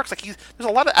the Ozarks? Like there's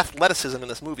a lot of athleticism in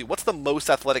this movie. What's the most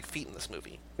athletic feat in this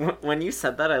movie? When you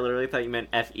said that, I literally thought you meant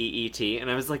FEET,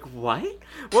 and I was like, what?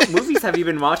 What movies have you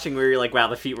been watching where you're like, wow,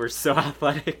 the feet were so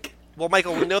athletic? Well,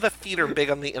 Michael, we know that feet are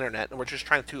big on the internet, and we're just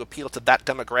trying to appeal to that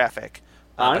demographic.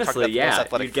 Honestly, yeah,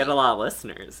 you'd get a lot of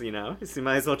listeners, you know? So you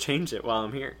might as well change it while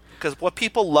I'm here. Because what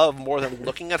people love more than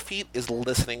looking at feet is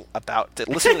listening to people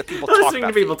talk about Listening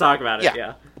to people talk about it,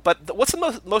 yeah. But what's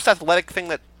the most athletic thing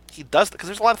that he does? Because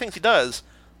there's a lot of things he does.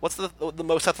 What's the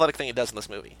most athletic thing he does in this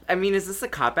movie? I mean, is this a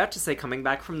cop-out to say coming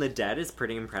back from the dead is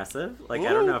pretty impressive? Like, ooh.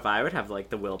 I don't know if I would have, like,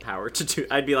 the willpower to do...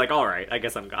 I'd be like, all right, I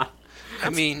guess I'm gone.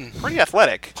 I mean... pretty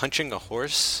athletic. Punching a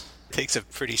horse takes a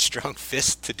pretty strong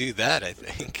fist to do that, I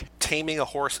think. Taming a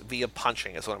horse via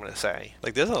punching is what I'm going to say.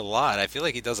 Like, there's a lot. I feel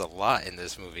like he does a lot in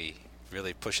this movie.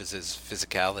 Really pushes his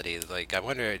physicality. Like, I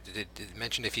wonder, did it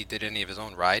mention if he did any of his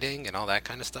own riding and all that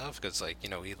kind of stuff? Because, like, you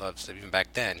know, he loves, even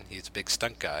back then, he's a big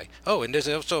stunt guy. Oh, and there's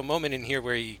also a moment in here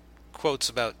where he quotes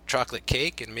about chocolate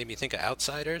cake and made me think of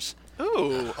Outsiders.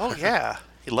 Ooh, oh yeah.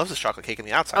 He loves his chocolate cake in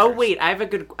the Outsiders. Oh wait, I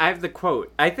have the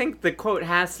quote. I think the quote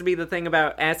has to be the thing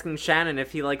about asking Shannon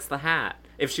if he likes the hat.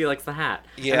 If she likes the hat.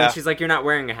 Yeah. And then she's like, "You're not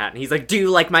wearing a hat." And he's like, "Do you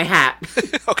like my hat?"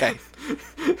 Okay.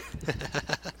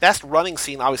 Best running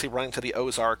scene, obviously running to the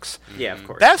Ozarks. Yeah, of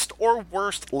course. Best or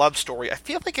worst love story? I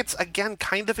feel like it's, again,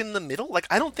 kind of in the middle. Like,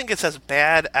 I don't think it's as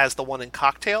bad as the one in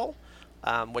Cocktail,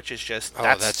 which is just,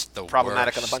 that's the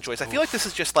problematic worst. in a bunch of ways. I feel like this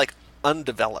is just, like,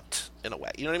 undeveloped in a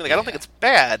way. You know what I mean? Like, I don't think it's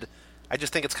bad. I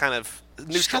just think it's kind of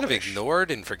neutral. Just kind of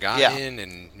ignored and forgotten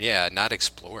and, not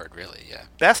explored, really, yeah.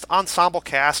 Best ensemble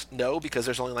cast, no, because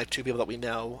there's only like 2 people that we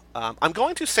know. I'm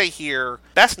going to say here,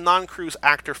 best non-cruise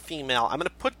actor female. I'm going to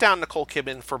put down Nicole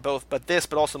Kidman for both, but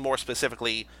also more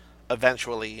specifically,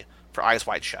 eventually, for Eyes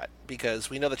Wide Shut, because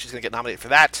we know that she's going to get nominated for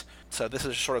that. So this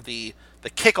is sort of the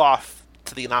kickoff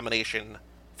to the nomination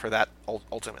for that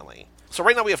ultimately. So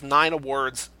right now we have 9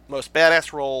 awards: most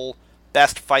badass role,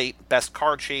 best fight, best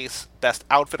car chase, best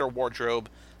outfit or wardrobe,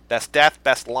 best death,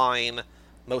 best line,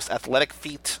 most athletic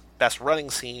feat, best running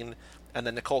scene, and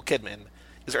then Nicole Kidman.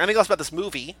 Is there anything else about this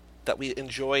movie that we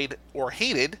enjoyed or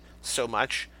hated so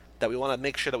much that we want to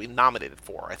make sure that we nominated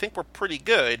for? I think we're pretty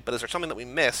good, but is there something that we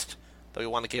missed that we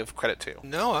want to give credit to?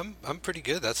 No, I'm pretty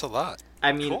good. That's a lot.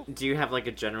 I mean, cool. Do you have like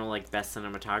a general like best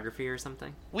cinematography or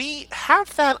something? We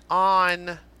have that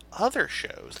on other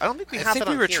shows. I don't think we have that on here. I think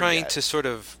we were trying yet. to sort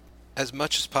of, as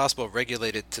much as possible,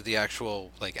 regulate it to the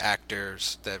actual like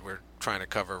actors that we're trying to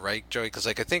cover, right, Joey? Because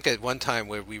like I think at one time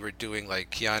where we were doing like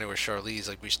Keanu or Charlize,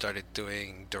 like we started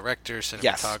doing director,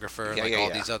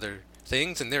 cinematographer, these other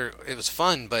things, and it was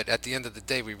fun. But at the end of the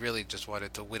day, we really just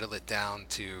wanted to whittle it down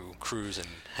to Cruise and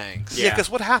Hanks. Yeah, because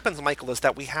what happens, Michael, is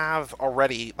that we have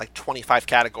already like 25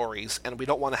 categories, and we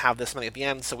don't want to have this many at the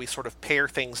end, so we sort of pare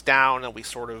things down and we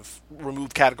sort of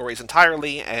remove categories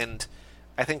entirely. And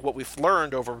I think what we've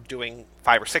learned over doing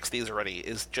 5 or 6 of these already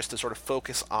is just to sort of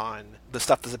focus on the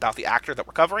stuff that's about the actor that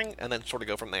we're covering, and then sort of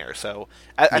go from there. So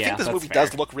I think this movie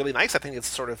does look really nice. I think it's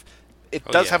sort of, it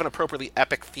does have an appropriately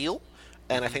epic feel,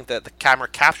 and I think that the camera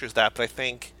captures that. But I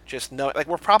think just like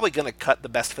we're probably going to cut the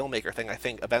best filmmaker thing, I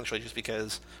think, eventually, just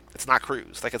because it's not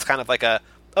Cruise. Like, it's kind of like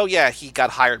oh yeah, he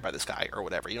got hired by this guy or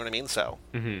whatever. You know what I mean? So,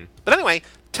 But anyway,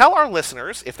 tell our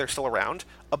listeners, if they're still around,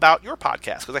 about your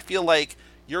podcast, because I feel like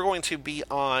you're going to be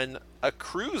on a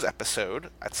Cruise episode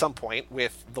at some point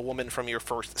with the woman from your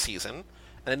first season.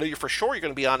 And I know you're going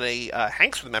to be on a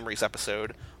Hanks for the Memories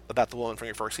episode about the woman from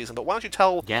your first season. But why don't you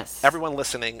tell everyone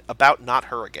listening about Not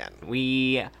Her Again?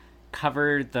 We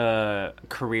cover the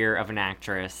career of an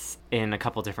actress in a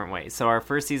couple different ways. So our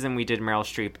first season we did Meryl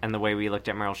Streep, and the way we looked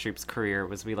at Meryl Streep's career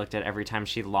was we looked at every time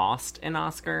she lost an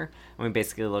Oscar, and we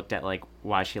basically looked at like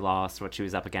why she lost, what she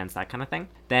was up against, that kind of thing.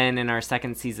 Then in our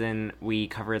second season we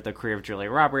covered the career of Julia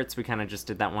Roberts. We kind of just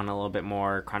did that one a little bit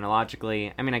more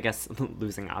chronologically. I mean, I guess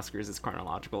losing Oscars is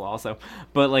chronological also,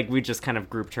 but like we just kind of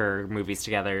grouped her movies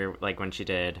together, like when she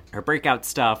did her breakout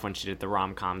stuff, when she did the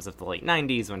rom-coms of the late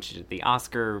 90s, when she did the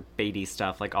Oscar baity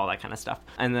stuff, like all that kind of stuff.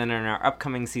 And then in our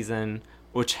upcoming season,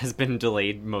 which has been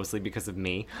delayed mostly because of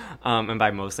me, and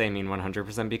by mostly I mean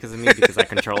 100% because of me, because I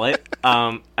control it.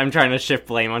 I'm trying to shift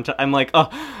blame onto. I'm like, oh,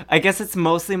 I guess it's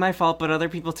mostly my fault, but other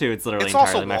people too. It's literally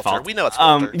entirely my fault. We know it's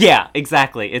Walter. Yeah,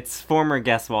 exactly. It's former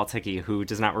guest Walt Hickey who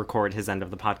does not record his end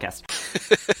of the podcast.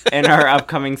 In our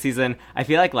upcoming season, I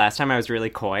feel like last time I was really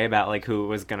coy about like who it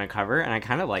was going to cover, and I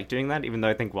kind of like doing that, even though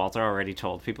I think Walter already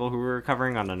told people who we were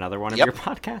covering on another one of your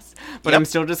podcasts. But I'm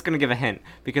still just going to give a hint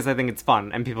because I think it's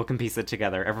fun and people can piece it together.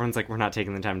 Everyone's like, we're not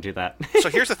taking the time to do that. So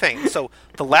here's the thing. So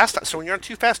when you're on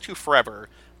Too Fast, Too Forever,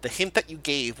 the hint that you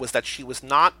gave was that she was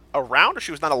not around or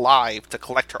she was not alive to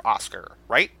collect her Oscar,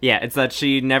 right? Yeah, it's that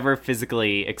she never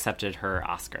physically accepted her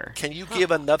Oscar. Can you give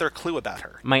another clue about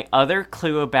her? My other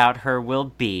clue about her will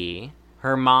be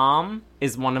her mom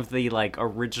is one of the like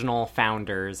original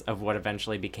founders of what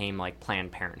eventually became like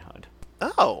Planned Parenthood.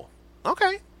 Oh,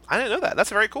 okay. I didn't know that. That's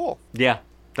very cool. Yeah,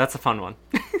 that's a fun one.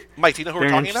 Mike, do you know who we're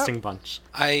talking about? They're an interesting bunch.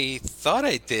 I thought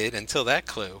I did until that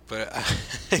clue, but I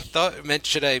thought,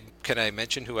 can I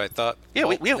mention who I thought? Yeah,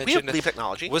 we have Believe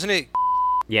Technology. Wasn't it?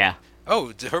 Yeah.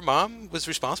 Oh, her mom was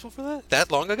responsible for that?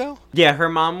 That long ago? Yeah, her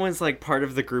mom was like part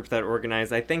of the group that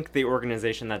organized, I think, the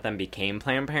organization that then became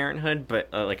Planned Parenthood, but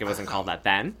like it wasn't called that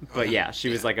then. But yeah, she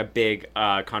was like a big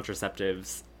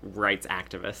contraceptives rights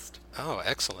activist. Oh,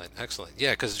 excellent.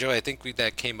 Yeah, because Joe, I think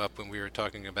that came up when we were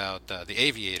talking about The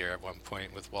Aviator at one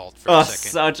point with Walt for a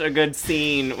second. Such a good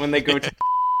scene when they go to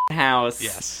house.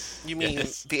 Yes. You mean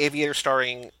The Aviator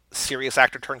starring serious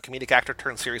actor turned comedic actor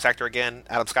turned serious actor again,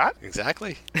 Adam Scott?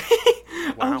 Exactly.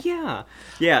 Wow. Oh, yeah.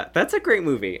 Yeah, that's a great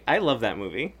movie. I love that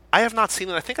movie. I have not seen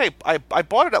it. I think I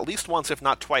bought it at least once, if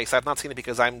not twice. I have not seen it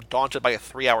because I'm daunted by a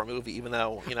 3-hour movie, even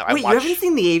though, I Wait, you haven't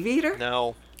seen The Aviator?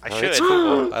 No. I should. It's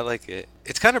cool. I like it.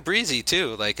 It's kind of breezy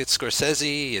too. Like it's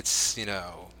Scorsese. It's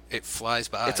it flies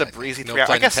by. It's a breezy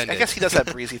 3-hour. I guess he does have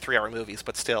breezy 3-hour movies,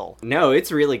 but still. No,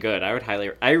 it's really good.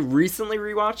 I recently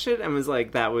rewatched it and was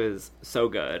like, that was so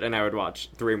good, and I would watch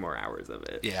 3 more hours of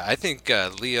it. Yeah, I think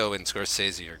Leo and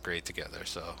Scorsese are great together.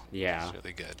 So yeah, it's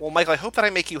really good. Well, Michael, I hope that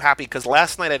I make you happy because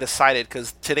last night I decided,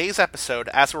 because today's episode,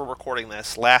 as we're recording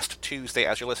this, last Tuesday,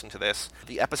 as you're listening to this,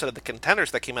 the episode of The Contenders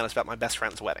that came out is about my best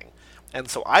friend's wedding. And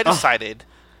so I decided,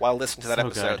 while listening to that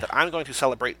episode, that I'm going to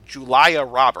celebrate Julia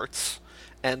Roberts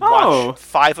and watch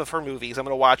 5 of her movies. I'm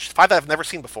going to watch 5 that I've never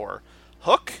seen before.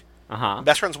 Hook,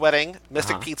 Best Friend's Wedding,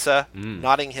 Mystic Pizza,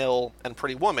 Notting Hill, and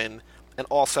Pretty Woman, and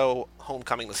also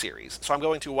Homecoming the series. So I'm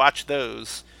going to watch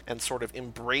those and sort of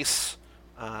embrace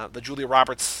the Julia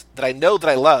Roberts that I know that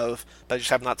I love, but I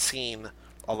just have not seen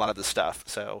a lot of this stuff.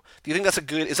 So do you think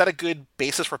is that a good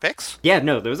basis for picks? Yeah,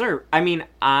 no, those are, I mean,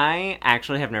 I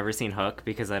actually have never seen Hook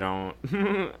because I don't,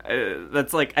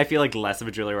 that's like, I feel like less of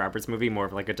a Julia Roberts movie, more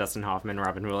of like a Dustin Hoffman,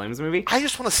 Robin Williams movie. I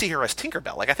just want to see her as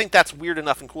Tinkerbell. Like, I think that's weird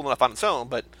enough and cool enough on its own,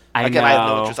 but again, I have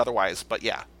no interest otherwise, but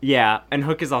yeah. Yeah, and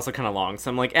Hook is also kind of long,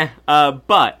 so I'm like,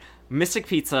 but Mystic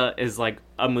Pizza is like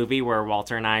a movie where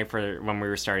Walter and I, when we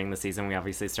were starting the season, we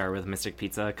obviously started with Mystic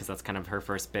Pizza because that's kind of her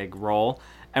first big role.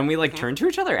 And we like turned to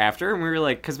each other after, and we were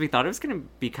like, because we thought it was going to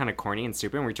be kind of corny and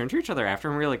stupid, and we turned to each other after,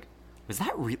 and we were like, was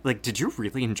that like, did you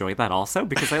really enjoy that also?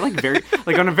 Because I like very,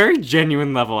 like on a very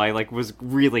genuine level, I like was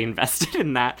really invested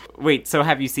in that. Wait, so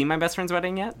have you seen My Best Friend's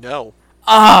Wedding yet? No.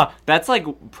 That's like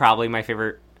probably my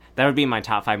favorite. That would be my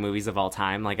top 5 movies of all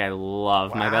time. Like I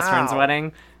love My Best Friend's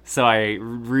Wedding. So I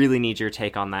really need your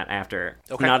take on that after.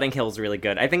 Okay. Notting Hill's really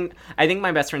good. I think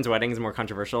My Best Friend's Wedding is more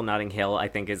controversial. Notting Hill, I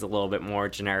think, is a little bit more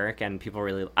generic, and people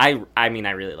really... I mean,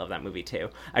 I really love that movie,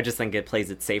 too. I just think it plays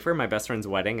it safer. My Best Friend's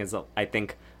Wedding is, I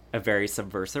think, a very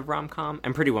subversive rom-com,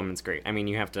 and Pretty Woman's great. I mean,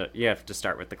 you have to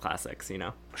start with the classics,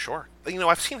 Sure.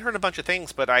 I've seen her in a bunch of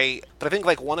things, but I think,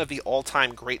 like, one of the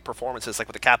all-time great performances, like,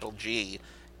 with a capital G,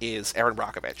 is Erin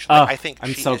Brockovich. I think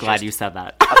I'm so glad you said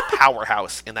that. A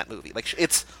powerhouse in that movie. Like,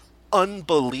 it's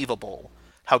unbelievable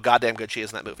how goddamn good she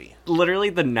is in that movie.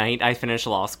 Literally the night I finished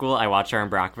law school, I watched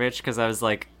Erin Brockovich because I was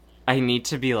like, I need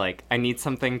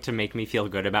something to make me feel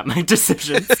good about my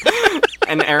decisions.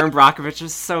 And Erin Brockovich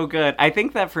is so good. I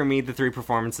think that for me, the 3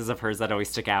 performances of hers that always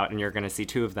stick out, and you're going to see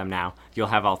 2 of them now, you'll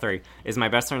have all 3, is My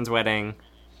Best Friend's Wedding,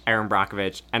 Erin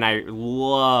Brockovich, and I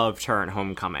loved her in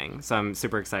Homecoming. So I'm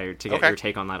super excited to get your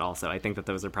take on that also. I think that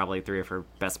those are probably 3 of her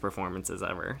best performances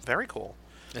ever. Very cool.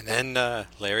 And then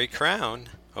Larry Crowne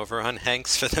over on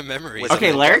Hanks for the Memories.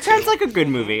 Okay, Larry Crowne's like a good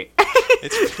movie.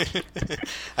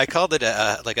 I called it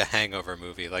a hangover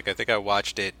movie. Like, I think I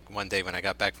watched it one day when I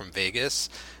got back from Vegas,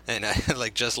 and I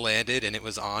like just landed, and it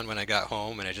was on when I got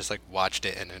home, and I just like watched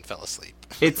it and then fell asleep.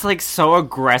 It's like so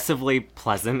aggressively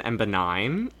pleasant and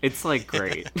benign. It's like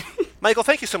great. Michael,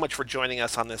 thank you so much for joining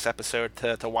us on this episode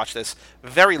to watch this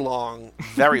very long,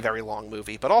 very, very long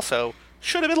movie, but also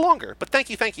should have been longer. But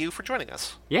thank you for joining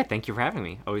us. Yeah, thank you for having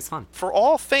me. Always fun. For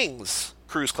all things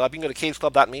Cruise Club, you can go to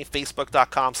cageclub.me,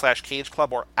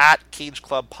 facebook.com/cageclub, or at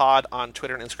cageclubpod on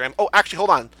Twitter and Instagram. Oh, actually, hold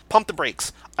on. Pump the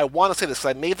brakes. I want to say this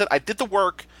because I did the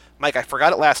work. Mike, I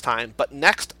forgot it last time. But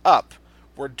next up,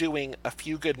 we're doing A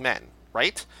Few Good Men,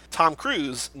 right? Tom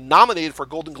Cruise nominated for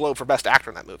Golden Globe for Best Actor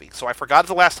in that movie. So I forgot it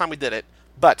the last time we did it,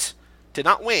 but did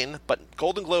not win, but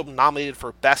Golden Globe nominated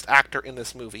for Best Actor in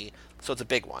this movie. So it's a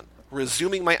big one.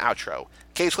 Resuming my outro.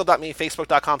 Cageclub.me,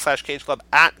 facebook.com/cageclub,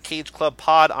 at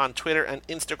cageclubpod on Twitter and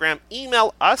Instagram.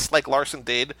 Email us, like Larson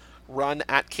did,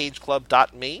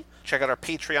 run@cageclub.me. Check out our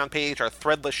Patreon page, our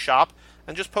Threadless shop,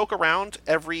 and just poke around.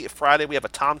 Every Friday we have a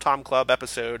Tom Tom Club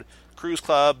episode, Cruise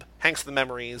Club, Hanks of the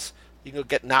Memories. You can go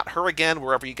get Not Her Again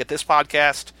wherever you get this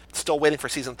podcast. Still waiting for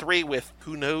Season 3 with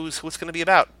who knows who it's going to be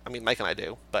about. I mean, Mike and I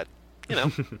do, but you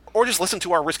know, or just listen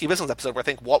to our Risky Business episode where I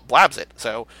think Walt blabs it.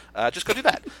 So just go do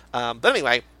that. But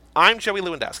anyway, I'm Joey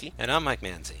Lewandowski. And I'm Mike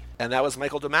Manzi. And that was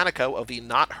Michael Domanico of the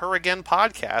Not Her Again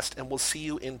podcast. And we'll see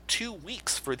you in 2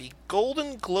 weeks for the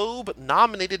Golden Globe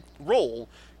nominated role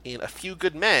in A Few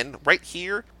Good Men right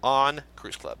here on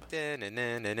Cruise Club.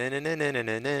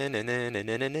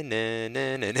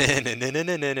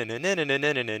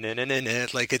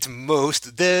 Like it's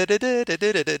most.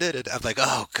 I'm like,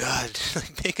 oh God,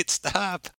 make it stop.